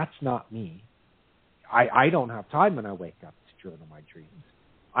going, that's not me. I don't have time when I wake up to journal my dreams.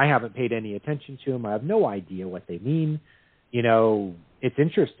 I haven't paid any attention to them. I have no idea what they mean. You know, it's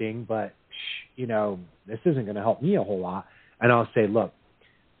interesting, but, you know, this isn't going to help me a whole lot. And I'll say, look,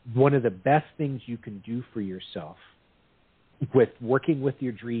 one of the best things you can do for yourself with working with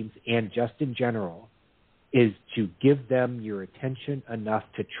your dreams and just in general is to give them your attention enough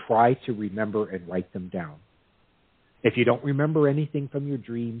to try to remember and write them down. If you don't remember anything from your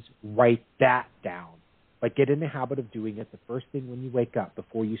dreams, write that down. Like, get in the habit of doing it the first thing when you wake up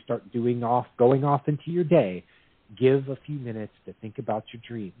before you start going off into your day. Give a few minutes to think about your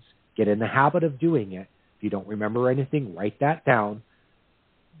dreams. Get in the habit of doing it. If you don't remember anything, write that down,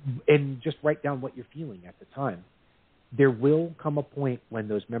 and just write down what you're feeling at the time. There will come a point when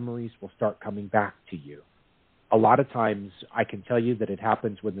those memories will start coming back to you. A lot of times, I can tell you that it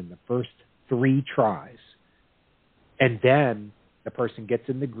happens within the first 3 tries. And then the person gets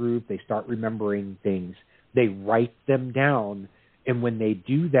in the groove, they start remembering things, they write them down, and when they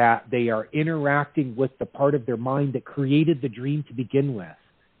do that, they are interacting with the part of their mind that created the dream to begin with.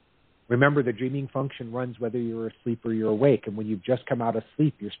 Remember, the dreaming function runs whether you're asleep or you're awake, and when you've just come out of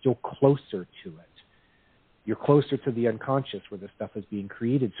sleep, you're still closer to it. You're closer to the unconscious where the stuff is being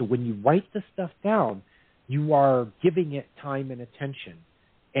created. So when you write the stuff down, you are giving it time and attention.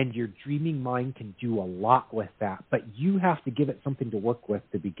 And your dreaming mind can do a lot with that, but you have to give it something to work with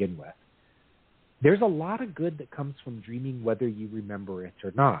to begin with. There's a lot of good that comes from dreaming whether you remember it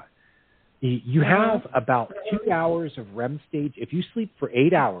or not. You have about 2 hours of REM stage. If you sleep for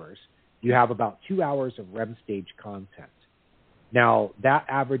 8 hours, you have about 2 hours of REM stage content. Now, that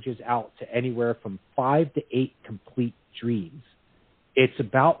averages out to anywhere from 5 to 8 complete dreams. It's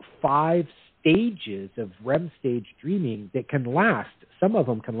about 5 stages of REM stage dreaming that can last. Some of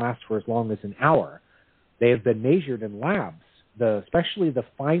them can last for as long as an hour. They have been measured in labs, especially the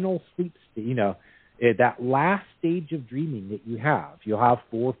final sleep stage, that last stage of dreaming that you have. You'll have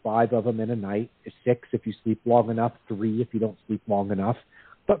 4 or 5 of them in a night, 6 if you sleep long enough, 3 if you don't sleep long enough.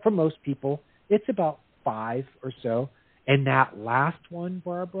 But for most people, it's about 5 or so. And that last one,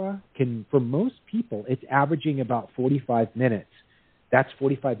 Barbara, for most people, it's averaging about 45 minutes. That's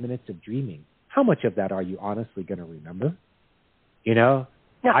 45 minutes of dreaming. How much of that are you honestly going to remember? You know,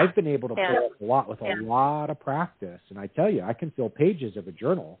 yeah. I've been able to pull off a lot with a lot of practice. And I tell you, I can fill pages of a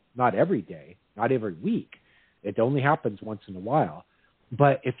journal, not every day, not every week. It only happens once in a while.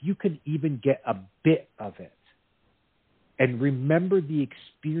 But if you can even get a bit of it and remember the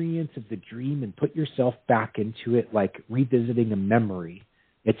experience of the dream and put yourself back into it, like revisiting a memory,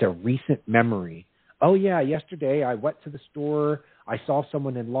 it's a recent memory. Oh, yeah, yesterday I went to the store. I saw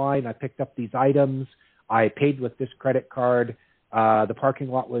someone in line. I picked up these items. I paid with this credit card. The parking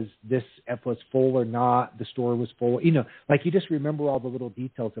lot was this, if it was full or not. The store was full. You just remember all the little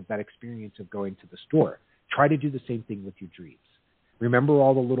details of that experience of going to the store. Try to do the same thing with your dreams. Remember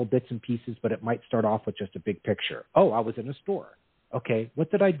all the little bits and pieces, but it might start off with just a big picture. Oh, I was in a store. Okay,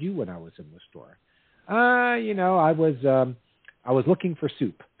 what did I do when I was in the store? I was looking for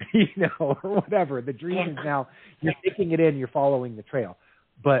soup, or whatever. The dream is now, you're taking it in, you're following the trail.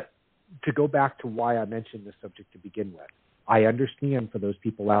 But to go back to why I mentioned this subject to begin with, I understand for those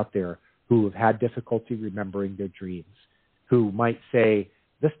people out there who have had difficulty remembering their dreams, who might say,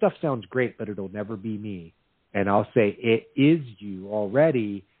 this stuff sounds great, but it'll never be me. And I'll say, it is you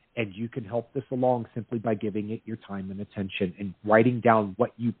already, and you can help this along simply by giving it your time and attention and writing down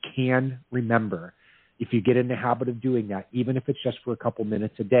what you can remember. If you get in the habit of doing that, even if it's just for a couple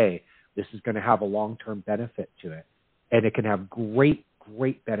minutes a day, this is going to have a long-term benefit to it. And it can have great,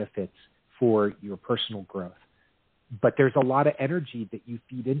 great benefits for your personal growth. But there's a lot of energy that you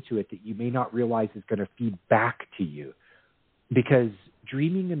feed into it that you may not realize is going to feed back to you, because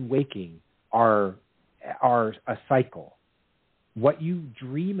dreaming and waking are a cycle. What you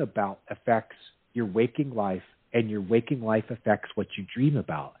dream about affects your waking life, and your waking life affects what you dream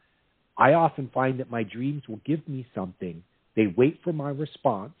about. I often find that my dreams will give me something. They wait for my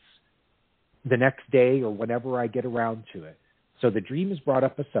response the next day or whenever I get around to it. So the dream has brought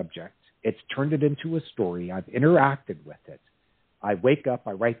up a subject. It's turned it into a story. I've interacted with it. I wake up,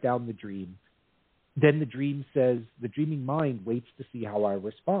 I write down the dream. Then the dreaming mind waits to see how I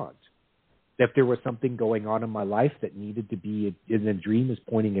respond. If there was something going on in my life that needed to be, and the dream is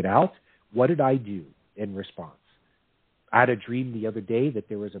pointing it out, what did I do in response? I had a dream the other day that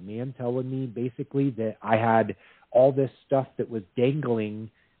there was a man telling me basically that I had all this stuff that was dangling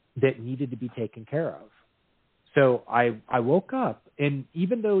that needed to be taken care of. So I woke up, and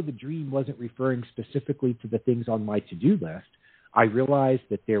even though the dream wasn't referring specifically to the things on my to-do list, I realized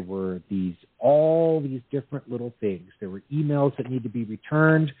that there were all these different little things. There were emails that needed to be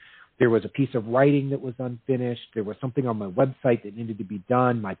returned. There was a piece of writing that was unfinished. There was something on my website that needed to be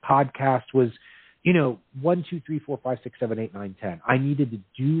done. My podcast was, 1, 2, 3, 4, 5, 6, 7, 8, 9, 10. I needed to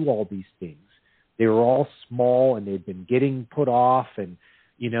do all these things. They were all small, and they'd been getting put off, and,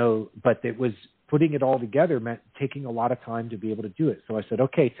 but it was putting it all together meant taking a lot of time to be able to do it. So I said,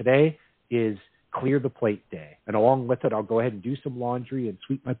 okay, today is clear the plate day. And along with it, I'll go ahead and do some laundry and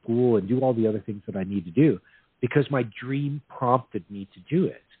sweep my pool and do all the other things that I need to do because my dream prompted me to do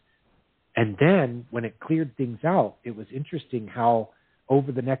it. And then when it cleared things out, it was interesting how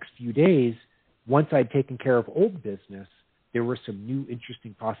over the next few days, once I'd taken care of old business, there were some new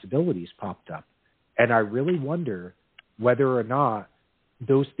interesting possibilities popped up. And I really wonder whether or not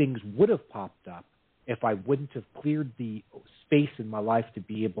those things would have popped up if I wouldn't have cleared the space in my life to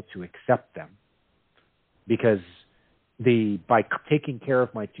be able to accept them. Because by taking care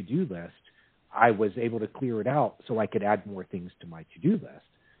of my to-do list, I was able to clear it out so I could add more things to my to-do list.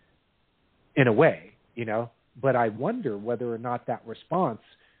 In a way, But I wonder whether or not that response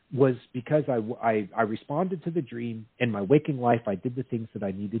was because I responded to the dream. In my waking life, I did the things that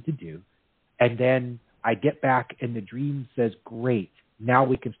I needed to do. And then I get back and the dream says, great, now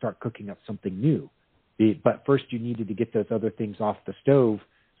we can start cooking up something new. But first you needed to get those other things off the stove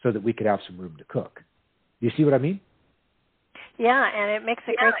so that we could have some room to cook. You see what I mean? Yeah, and it makes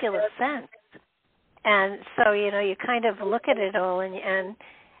a great deal of sense. And so, you kind of look at it all and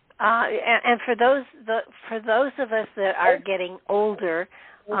for those of us that are getting older,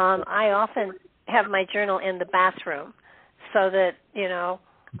 I often have my journal in the bathroom so that,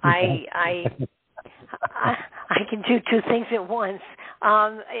 I can do two things at once.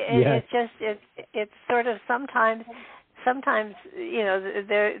 It's sort of sometimes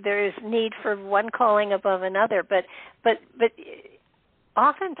there is need for one calling above another, but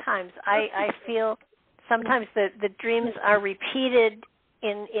oftentimes I feel sometimes the dreams are repeated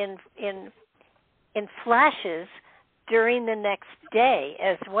in flashes during the next day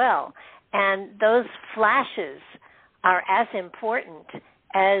as well, and those flashes are as important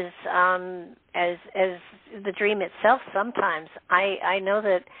as the dream itself. Sometimes I know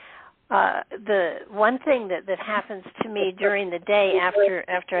that the one thing that happens to me during the day after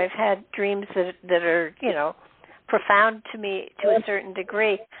I've had dreams that are profound to me to a certain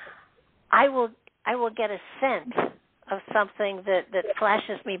degree, I will get a sense of something that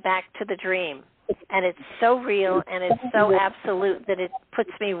flashes me back to the dream, and it's so real and it's so absolute that it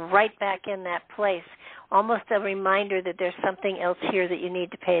puts me right back in that place, almost a reminder that there's something else here that you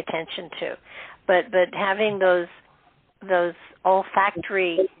need to pay attention to. But having those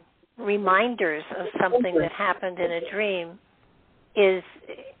olfactory reminders of something that happened in a dream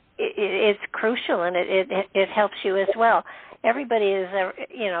it's crucial, and it helps you as well. Everybody is,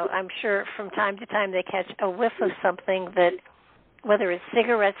 I'm sure from time to time they catch a whiff of something that, whether it's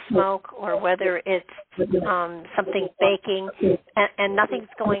cigarette smoke or whether it's something baking, and nothing's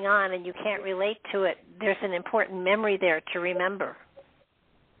going on and you can't relate to it, there's an important memory there to remember.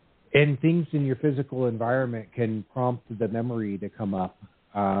 And things in your physical environment can prompt the memory to come up.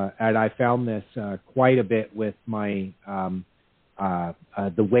 And I found this quite a bit with my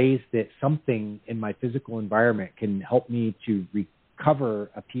the ways that something in my physical environment can help me to recover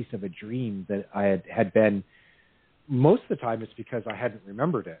a piece of a dream that I had been. Most of the time it's because I hadn't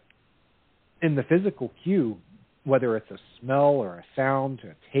remembered it. In the physical cue, whether it's a smell or a sound,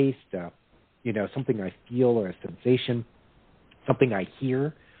 a taste, something I feel or a sensation, something I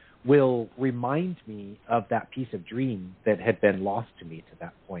hear, will remind me of that piece of dream that had been lost to me to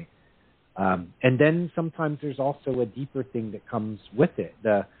that point. And then sometimes there's also a deeper thing that comes with it,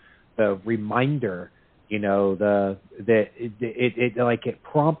 the reminder, it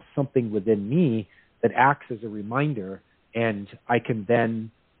prompts something within me that acts as a reminder, and I can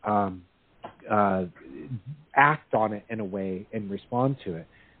then act on it in a way and respond to it.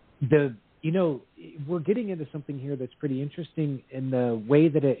 We're getting into something here that's pretty interesting in the way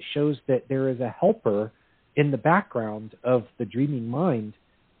that it shows that there is a helper in the background of the dreaming mind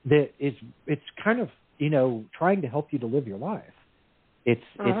that it's kind of, trying to help you to live your life.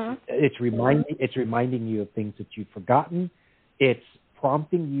 It's reminding you of things that you've forgotten. It's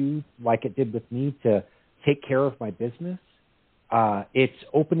prompting you, like it did with me, to take care of my business. It's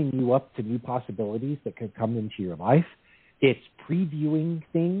opening you up to new possibilities that could come into your life. It's previewing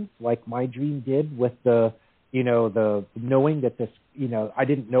things like my dream did with the the knowing that this, I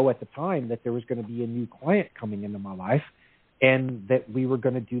didn't know at the time that there was going to be a new client coming into my life and that we were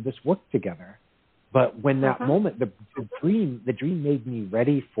going to do this work together. But when that moment, the dream made me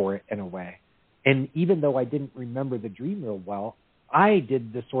ready for it in a way. And even though I didn't remember the dream real well, I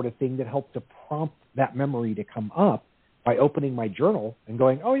did the sort of thing that helped to prompt that memory to come up by opening my journal and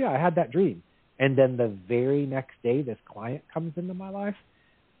going, oh yeah, I had that dream. And then the very next day, this client comes into my life,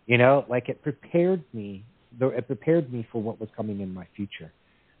 it prepared me for what was coming in my future.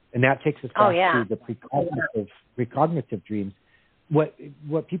 And that takes us back to the precognitive dreams.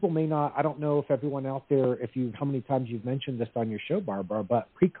 What people may not, I don't know if everyone out there, how many times you've mentioned this on your show, Barbara, but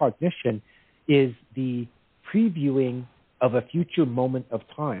precognition is the previewing of a future moment of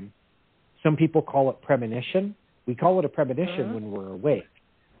time. Some people call it premonition. We call it a premonition when we're awake.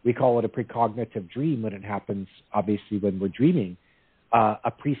 We call it a precognitive dream when it happens, obviously, when we're dreaming.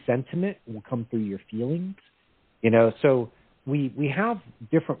 A presentiment will come through your feelings. So we have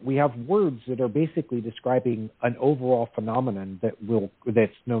words that are basically describing an overall phenomenon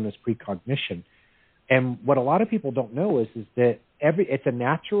that's known as precognition. And what a lot of people don't know is that it's a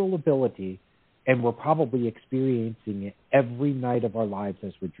natural ability, and we're probably experiencing it every night of our lives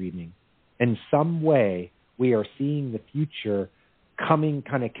as we're dreaming. In some way, we are seeing the future coming,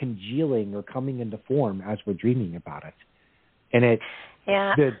 kind of congealing or coming into form as we're dreaming about it. And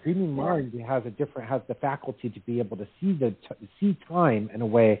the dreaming mind has the faculty to be able to see time in a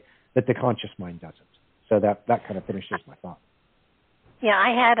way that the conscious mind doesn't. So that kind of finishes my thought. Yeah,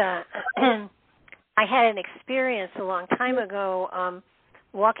 I had an experience a long time ago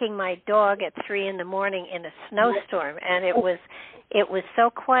walking my dog at 3 a.m. in a snowstorm, and it was so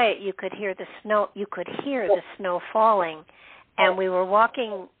quiet you could hear the snow falling, and we were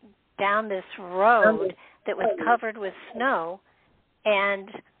walking down this road that was covered with snow, and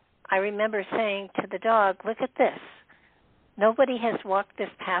I remember saying to the dog, look at this. Nobody has walked this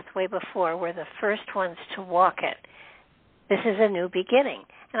pathway before. We're the first ones to walk it. This is a new beginning.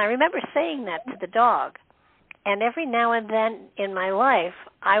 And I remember saying that to the dog. And every now and then in my life,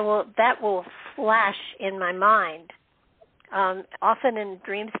 that will flash in my mind, often in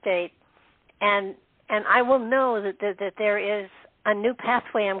dream state, and I will know that there is a new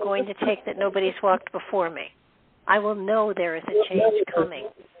pathway I'm going to take that nobody's walked before me. I will know there is a change coming.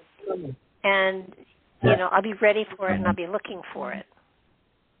 And, I'll be ready for it and I'll be looking for it.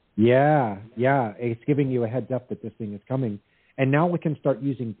 Yeah. It's giving you a heads up that this thing is coming. And now we can start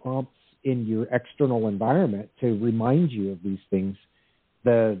using prompts in your external environment to remind you of these things.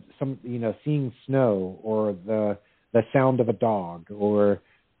 Seeing snow or the sound of a dog or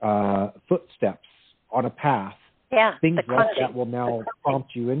footsteps on a path. Yeah, things like that will now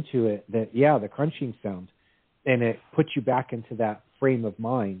prompt you into it. The crunching sound. And it puts you back into that frame of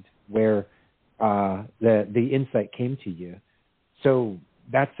mind where the insight came to you. So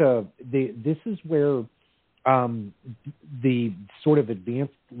this is where the sort of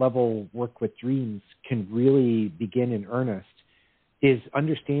advanced level work with dreams can really begin in earnest, is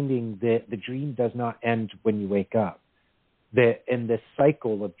understanding that the dream does not end when you wake up. That in this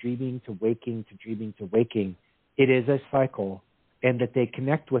cycle of dreaming to waking to dreaming to waking, it is a cycle, and that they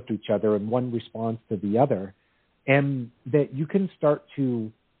connect with each other and one responds to the other. And that you can start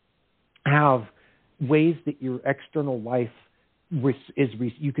to have ways that your external life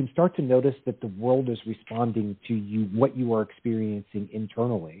you can start to notice that the world is responding to you, what you are experiencing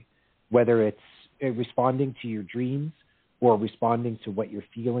internally, whether it's responding to your dreams or responding to what you're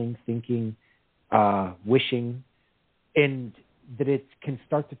feeling, thinking, wishing, and that it can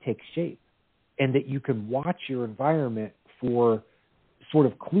start to take shape, and that you can watch your environment for sort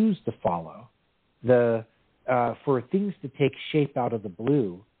of clues to follow, for things to take shape out of the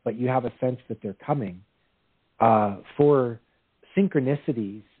blue, but you have a sense that they're coming, for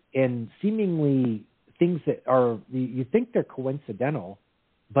synchronicities and seemingly things that you think they're coincidental,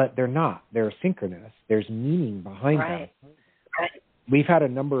 but they're not. They're synchronous. There's meaning behind them. Right. We've had a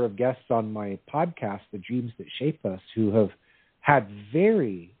number of guests on my podcast, The Dreams That Shape Us, who have had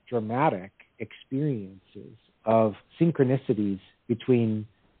very dramatic experiences of synchronicities between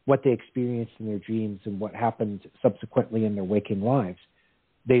what they experienced in their dreams and what happened subsequently in their waking lives.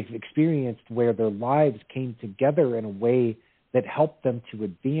 They've experienced where their lives came together in a way that helped them to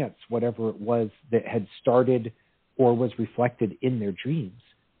advance whatever it was that had started or was reflected in their dreams.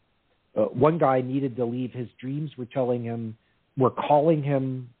 One guy needed to leave. His dreams were calling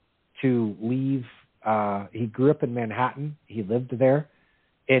him to leave. He grew up in Manhattan. He lived there.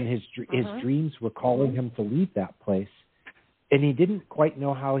 And his dreams were calling him to leave that place. And he didn't quite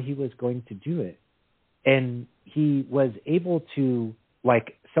know how he was going to do it. And he was able to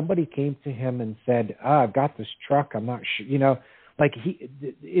somebody came to him and said, I've got this truck. I'm not sure, like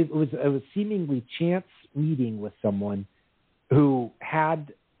it was a seemingly chance meeting with someone who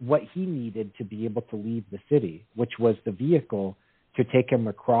had what he needed to be able to leave the city, which was the vehicle to take him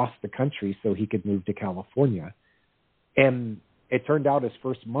across the country so he could move to California. And it turned out his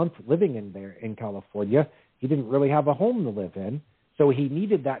first month living in California, he didn't really have a home to live in, so he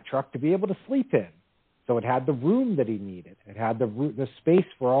needed that truck to be able to sleep in. So it had the room that he needed. It had the space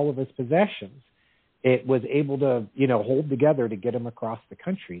for all of his possessions. It was able to, hold together to get him across the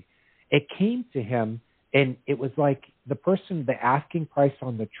country. It came to him, and it was like the asking price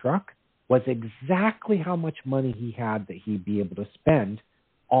on the truck was exactly how much money he had that he'd be able to spend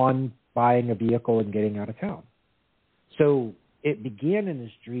on buying a vehicle and getting out of town. So it began in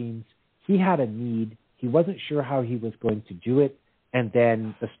his dreams. He had a need. He wasn't sure how he was going to do it, and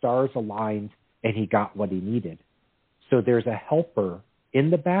then the stars aligned, and he got what he needed. So there's a helper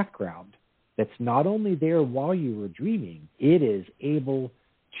in the background that's not only there while you were dreaming, it is able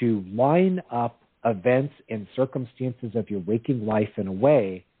to line up events and circumstances of your waking life in a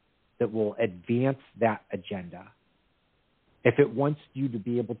way that will advance that agenda. If it wants you to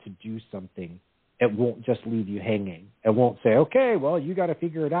be able to do something, it won't just leave you hanging. It won't say, okay, well, you got to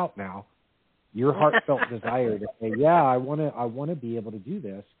figure it out now. Your heartfelt desire to say, yeah, I want to be able to do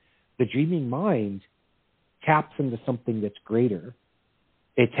this. The dreaming mind taps into something that's greater.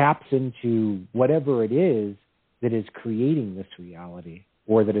 It taps into whatever it is that is creating this reality,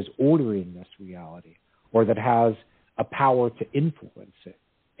 or that is ordering this reality, or that has a power to influence it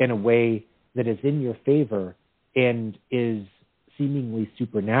in a way that is in your favor and is seemingly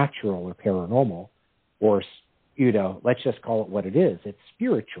supernatural or paranormal, or, let's just call it what it is. It's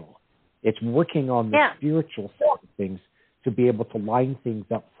spiritual. It's working on the spiritual side of things to be able to line things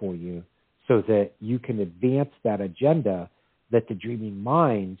up for you so that you can advance that agenda that the dreaming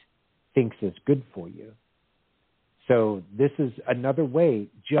mind thinks is good for you. So this is another way.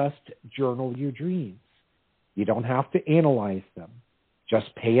 Just journal your dreams. You don't have to analyze them.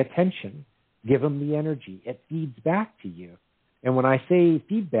 Just pay attention. Give them the energy. It feeds back to you. And when I say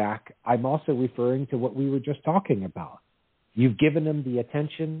feedback, I'm also referring to what we were just talking about. You've given them the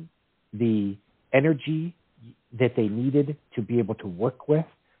attention, the energy that they needed to be able to work with,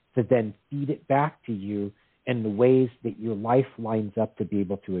 to then feed it back to you in the ways that your life lines up to be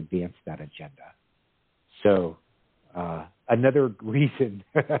able to advance that agenda. So another reason,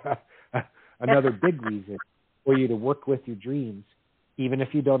 another big reason for you to work with your dreams, even if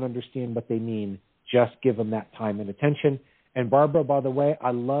you don't understand what they mean, just give them that time and attention. And Barbara, by the way,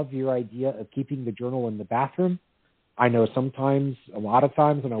 I love your idea of keeping the journal in the bathroom. I know a lot of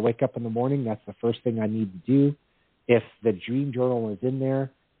times when I wake up in the morning, that's the first thing I need to do. If the dream journal is in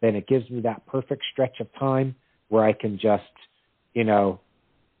there, then it gives me that perfect stretch of time where I can just,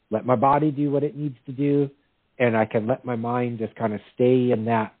 let my body do what it needs to do, and I can let my mind just kind of stay in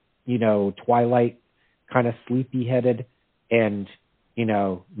that, twilight, kind of sleepy-headed, and,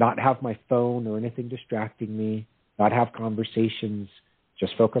 not have my phone or anything distracting me, not have conversations,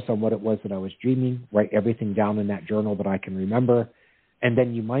 just focus on what it was that I was dreaming, write everything down in that journal that I can remember, and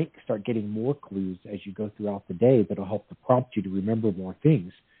then you might start getting more clues as you go throughout the day that will help to prompt you to remember more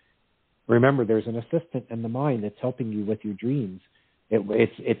things. Remember, there's an assistant in the mind that's helping you with your dreams.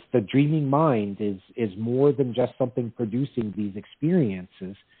 It's the dreaming mind is more than just something producing these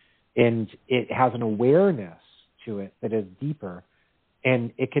experiences, and it has an awareness to it that is deeper.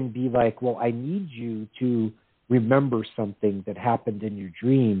 And it can be like, well, I need you to remember something that happened in your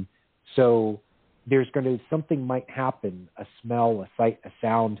dream. So something might happen, a smell, a sight, a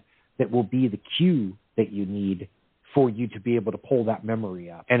sound that will be the cue that you need for you to be able to pull that memory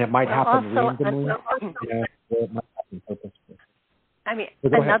up. And it might happen randomly. It might happen purposefully. I mean,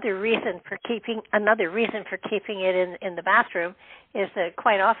 another reason for keeping it in the bathroom is that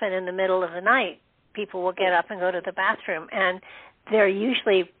quite often in the middle of the night, people will get up and go to the bathroom, and they're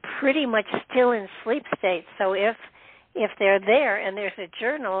usually pretty much still in sleep state. So if they're there and there's a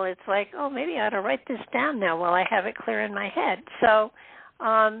journal, it's like, oh, maybe I ought to write this down now while I have it clear in my head. So,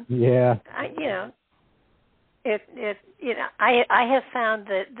 I have found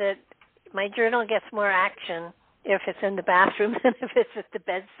that my journal gets more action if it's in the bathroom than if it's at the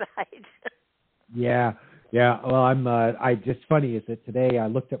bedside. Yeah. Well, it's funny is that today I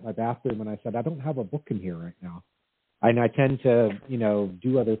looked at my bathroom and I said, I don't have a book in here right now. And I tend to,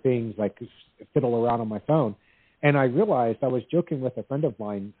 do other things like fiddle around on my phone. And I realized I was joking with a friend of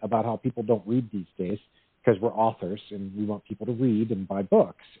mine about how people don't read these days because we're authors and we want people to read and buy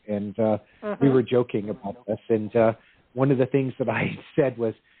books. And we were joking about this. And one of the things that I said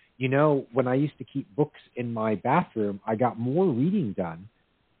was, when I used to keep books in my bathroom, I got more reading done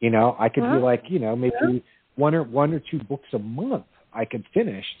I could be like, maybe one or two books a month I could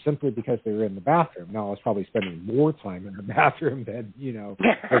finish simply because they were in the bathroom. Now, I was probably spending more time in the bathroom than,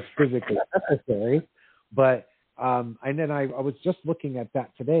 was physically necessary. But, and then I was just looking at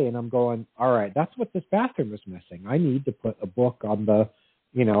that today, and I'm going, all right, that's what this bathroom is missing. I need to put a book on the,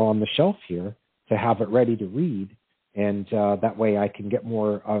 on the shelf here to have it ready to read. And that way I can get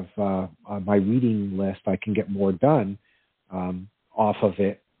more of my reading list. I can get more done off of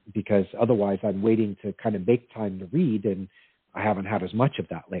it, because otherwise I'm waiting to kind of make time to read, and I haven't had as much of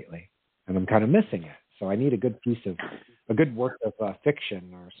that lately, and I'm kind of missing it. So I need a good work of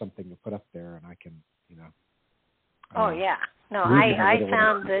fiction or something to put up there, and I can, oh yeah, no, I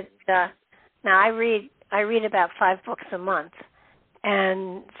found that now I read about 5 books a month,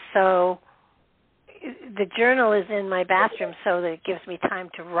 and so the journal is in my bathroom so that it gives me time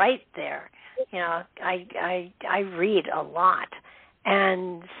to write there. I read a lot,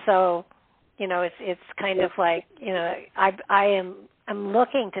 and so it's kind of like I'm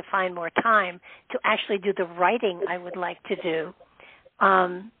looking to find more time to actually do the writing I would like to do.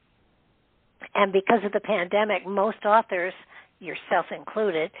 And because of the pandemic, most authors, yourself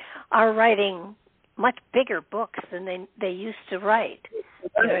included, are writing much bigger books than they used to write.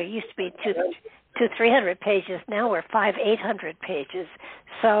 It used to be 200-300 pages. Now we're 500-800 pages.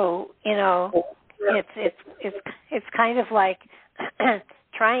 So it's kind of like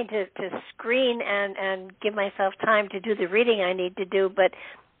trying to screen and give myself time to do the reading I need to do, but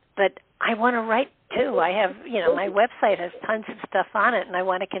I want to write too. I have, my website has tons of stuff on it, and I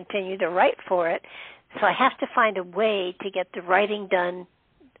want to continue to write for it. So I have to find a way to get the writing done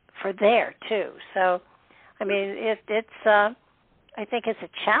for there too. So, I mean, it's I think it's a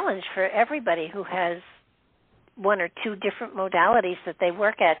challenge for everybody who has one or two different modalities that they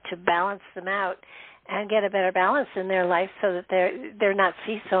work at to balance them out and get a better balance in their life, so that they're not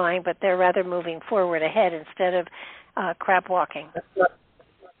seesawing, but they're rather moving forward ahead instead of crab walking.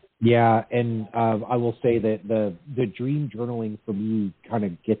 Yeah, and I will say that the dream journaling for me kind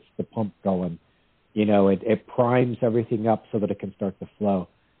of gets the pump going. It primes everything up so that it can start to flow.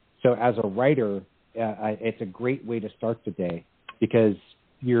 So as a writer, it's a great way to start the day, because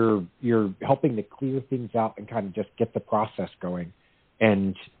you're helping to clear things out and kind of just get the process going.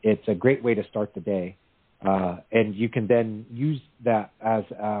 And it's a great way to start the day. And you can then use that as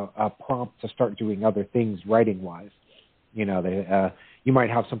a prompt to start doing other things writing-wise. You might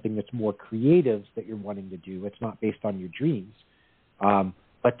have something that's more creative that you're wanting to do. It's not based on your dreams.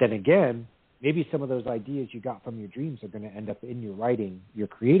 But then again, maybe some of those ideas you got from your dreams are going to end up in your writing, your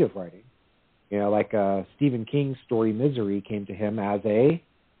creative writing. Like Stephen King's story Misery came to him as a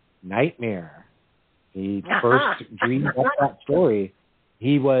nightmare. He first dreamed up that story.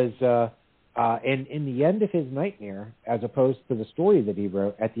 He was, and in the end of his nightmare, as opposed to the story that he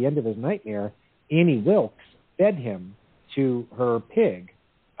wrote, at the end of his nightmare, Annie Wilkes fed him to her pig.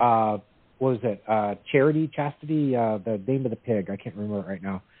 What was it? Chastity, the name of the pig. I can't remember it right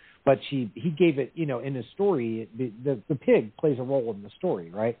now. But he gave it, in his story, the pig plays a role in the story,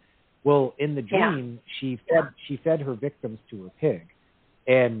 right? Well, in the dream, she fed her victims to her pig.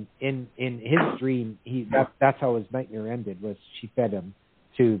 And in his dream, that's how his nightmare ended, was she fed him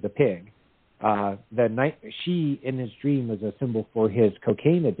to the pig. She, in his dream, was a symbol for his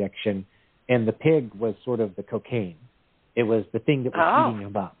cocaine addiction, and the pig was sort of the cocaine. It was the thing that was eating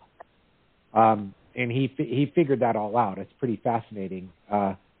him up. And he figured that all out. It's pretty fascinating.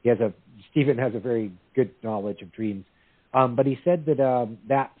 Stephen has a very good knowledge of dreams. But he said that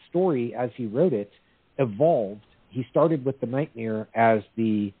that story, as he wrote it, evolved. He started with the nightmare as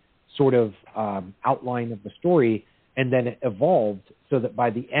the sort of outline of the story, and then it evolved so that by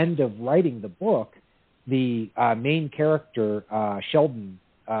the end of writing the book, the main character, Sheldon,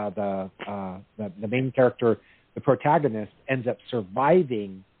 the main character, the protagonist, ends up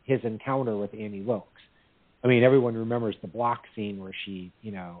surviving his encounter with Annie Wilkes. I mean, everyone remembers the block scene where she,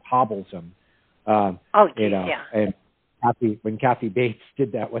 hobbles him. And when Kathy Bates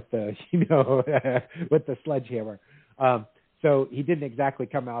did that with the, with the sledgehammer. So he didn't exactly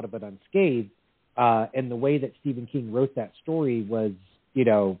come out of it unscathed. And the way that Stephen King wrote that story was,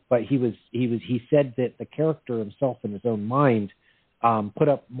 but he said that the character himself in his own mind put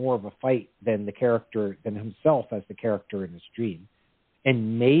up more of a fight than himself as the character in his dream.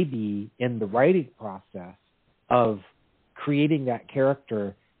 And maybe in the writing process of creating that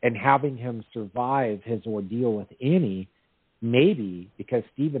character and having him survive his ordeal with Annie, maybe because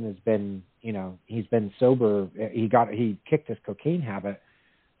Stephen has been, he's been sober, he kicked his cocaine habit,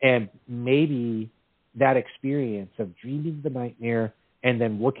 and maybe that experience of dreaming the nightmare and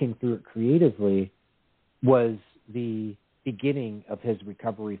then working through it creatively was the beginning of his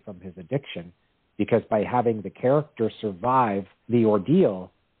recovery from his addiction, because by having the character survive the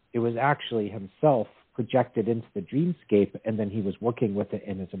ordeal, it was actually himself projected into the dreamscape, and then he was working with it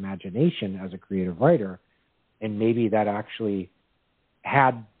in his imagination as a creative writer, and maybe that actually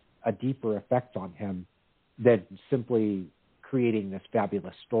had a deeper effect on him than simply creating this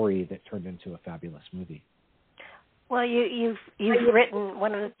fabulous story that turned into a fabulous movie. Well, you've written,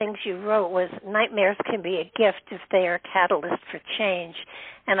 one of the things you wrote was nightmares can be a gift if they are a catalyst for change,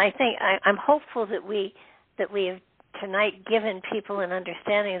 and I think I'm hopeful that we have tonight given people an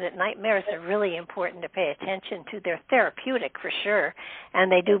understanding that nightmares are really important to pay attention to. They're therapeutic for sure,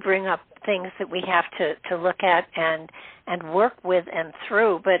 and they do bring up things that we have to look at and work with and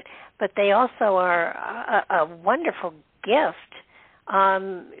through. But they also are a wonderful gift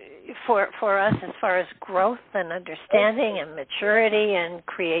for us as far as growth and understanding and maturity and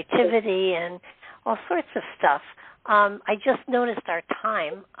creativity and all sorts of stuff. I just noticed our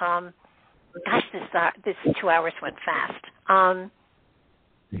time. Gosh, this 2 hours went fast.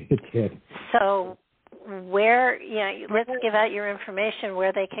 It did. So let's give out your information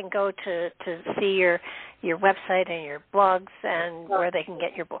where they can go to see your website and your blogs and where they can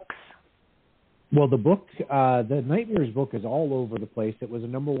get your books. Well, the book, the Nightmares book, is all over the place. It was a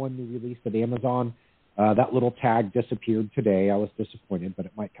 #1 new release at Amazon. That little tag disappeared today. I was disappointed, but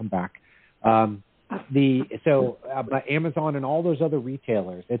it might come back. But Amazon and all those other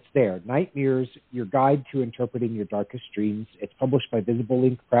retailers, it's there. Nightmares, Your Guide to Interpreting Your Darkest Dreams. It's published by Visible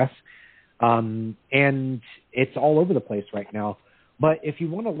Ink Press, and it's all over the place right now. But if you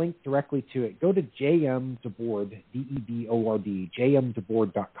want to link directly to it, go to jmdebord, D-E-B-O-R-D,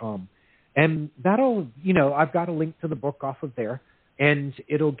 jmdebord.com. And that'll, I've got a link to the book off of there, and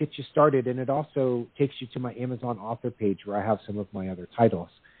it'll get you started. And it also takes you to my Amazon author page where I have some of my other titles.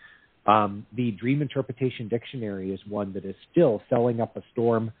 The Dream Interpretation Dictionary is one that is still selling up a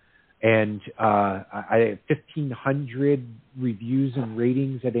storm, and I have 1,500 reviews and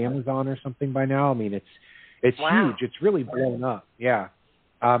ratings at Amazon or something by now. I mean, it's wow. Huge. It's really blown up. Yeah.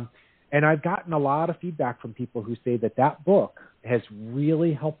 And I've gotten a lot of feedback from people who say that book has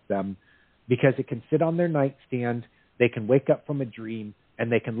really helped them because it can sit on their nightstand, they can wake up from a dream, and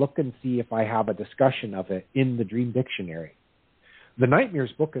they can look and see if I have a discussion of it in the Dream Dictionary. The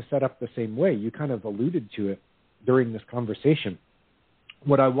Nightmares book is set up the same way. You kind of alluded to it during this conversation.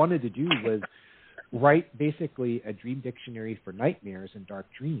 What I wanted to do was write basically a dream dictionary for nightmares and dark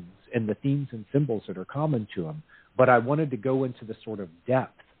dreams and the themes and symbols that are common to them. But I wanted to go into the sort of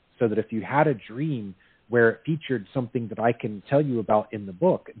depth so that if you had a dream where it featured something that I can tell you about in the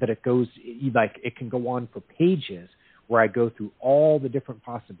book, that it can go on for pages where I go through all the different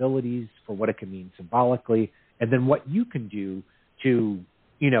possibilities for what it can mean symbolically, and then what you can do to,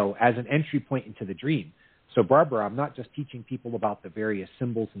 as an entry point into the dream. So, Barbara, I'm not just teaching people about the various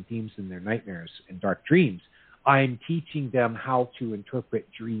symbols and themes in their nightmares and dark dreams. I'm teaching them how to interpret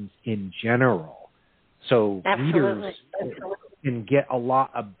dreams in general. So readers can get a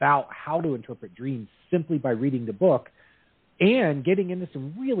lot about how to interpret dreams simply by reading the book and getting into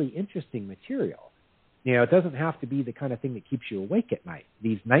some really interesting material. It doesn't have to be the kind of thing that keeps you awake at night.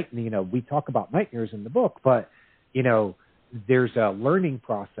 We talk about nightmares in the book, but, there's a learning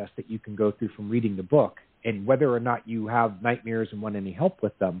process that you can go through from reading the book. And whether or not you have nightmares and want any help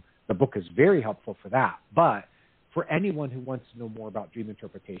with them, the book is very helpful for that. But for anyone who wants to know more about dream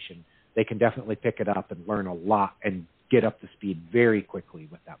interpretation, they can definitely pick it up and learn a lot and get up to speed very quickly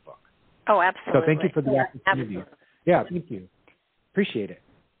with that book. Oh, absolutely. So thank you for the opportunity. Absolutely. Yeah, thank you. Appreciate it.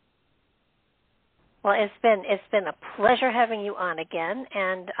 Well, it's been a pleasure having you on again,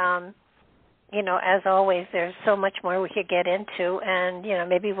 and as always, there's so much more we could get into, and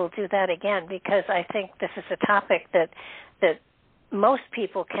maybe we'll do that again because I think this is a topic that most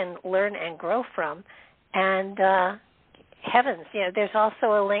people can learn and grow from. And heavens, there's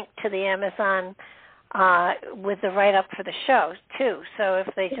also a link to the Amazon with the write-up for the show too. So if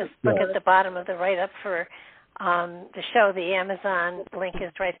they just look at the bottom of the write-up for the show, the Amazon link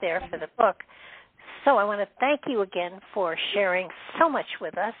is right there for the book. So I want to thank you again for sharing so much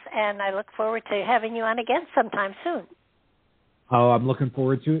with us, and I look forward to having you on again sometime soon. Oh, I'm looking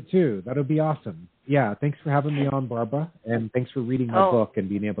forward to it, too. That'll be awesome. Yeah, thanks for having me on, Barbara, and thanks for reading my book and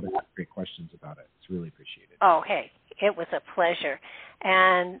being able to ask great questions about it. It's really appreciated. Oh, hey, it was a pleasure.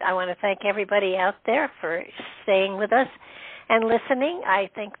 And I want to thank everybody out there for staying with us and listening. I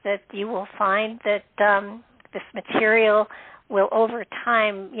think that you will find that this material will over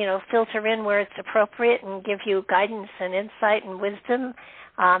time, filter in where it's appropriate and give you guidance and insight and wisdom.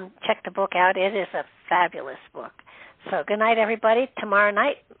 Check the book out. It is a fabulous book. So good night, everybody. Tomorrow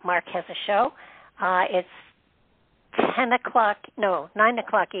night, Mark has a show. It's 9 o'clock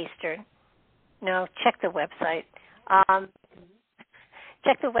Eastern. No, check the website.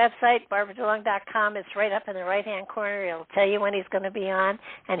 Check the website, BarbaraDeLong.com. It's right up in the right-hand corner. It'll tell you when he's going to be on,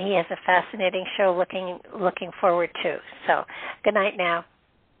 and he has a fascinating show looking forward to. So, good night now.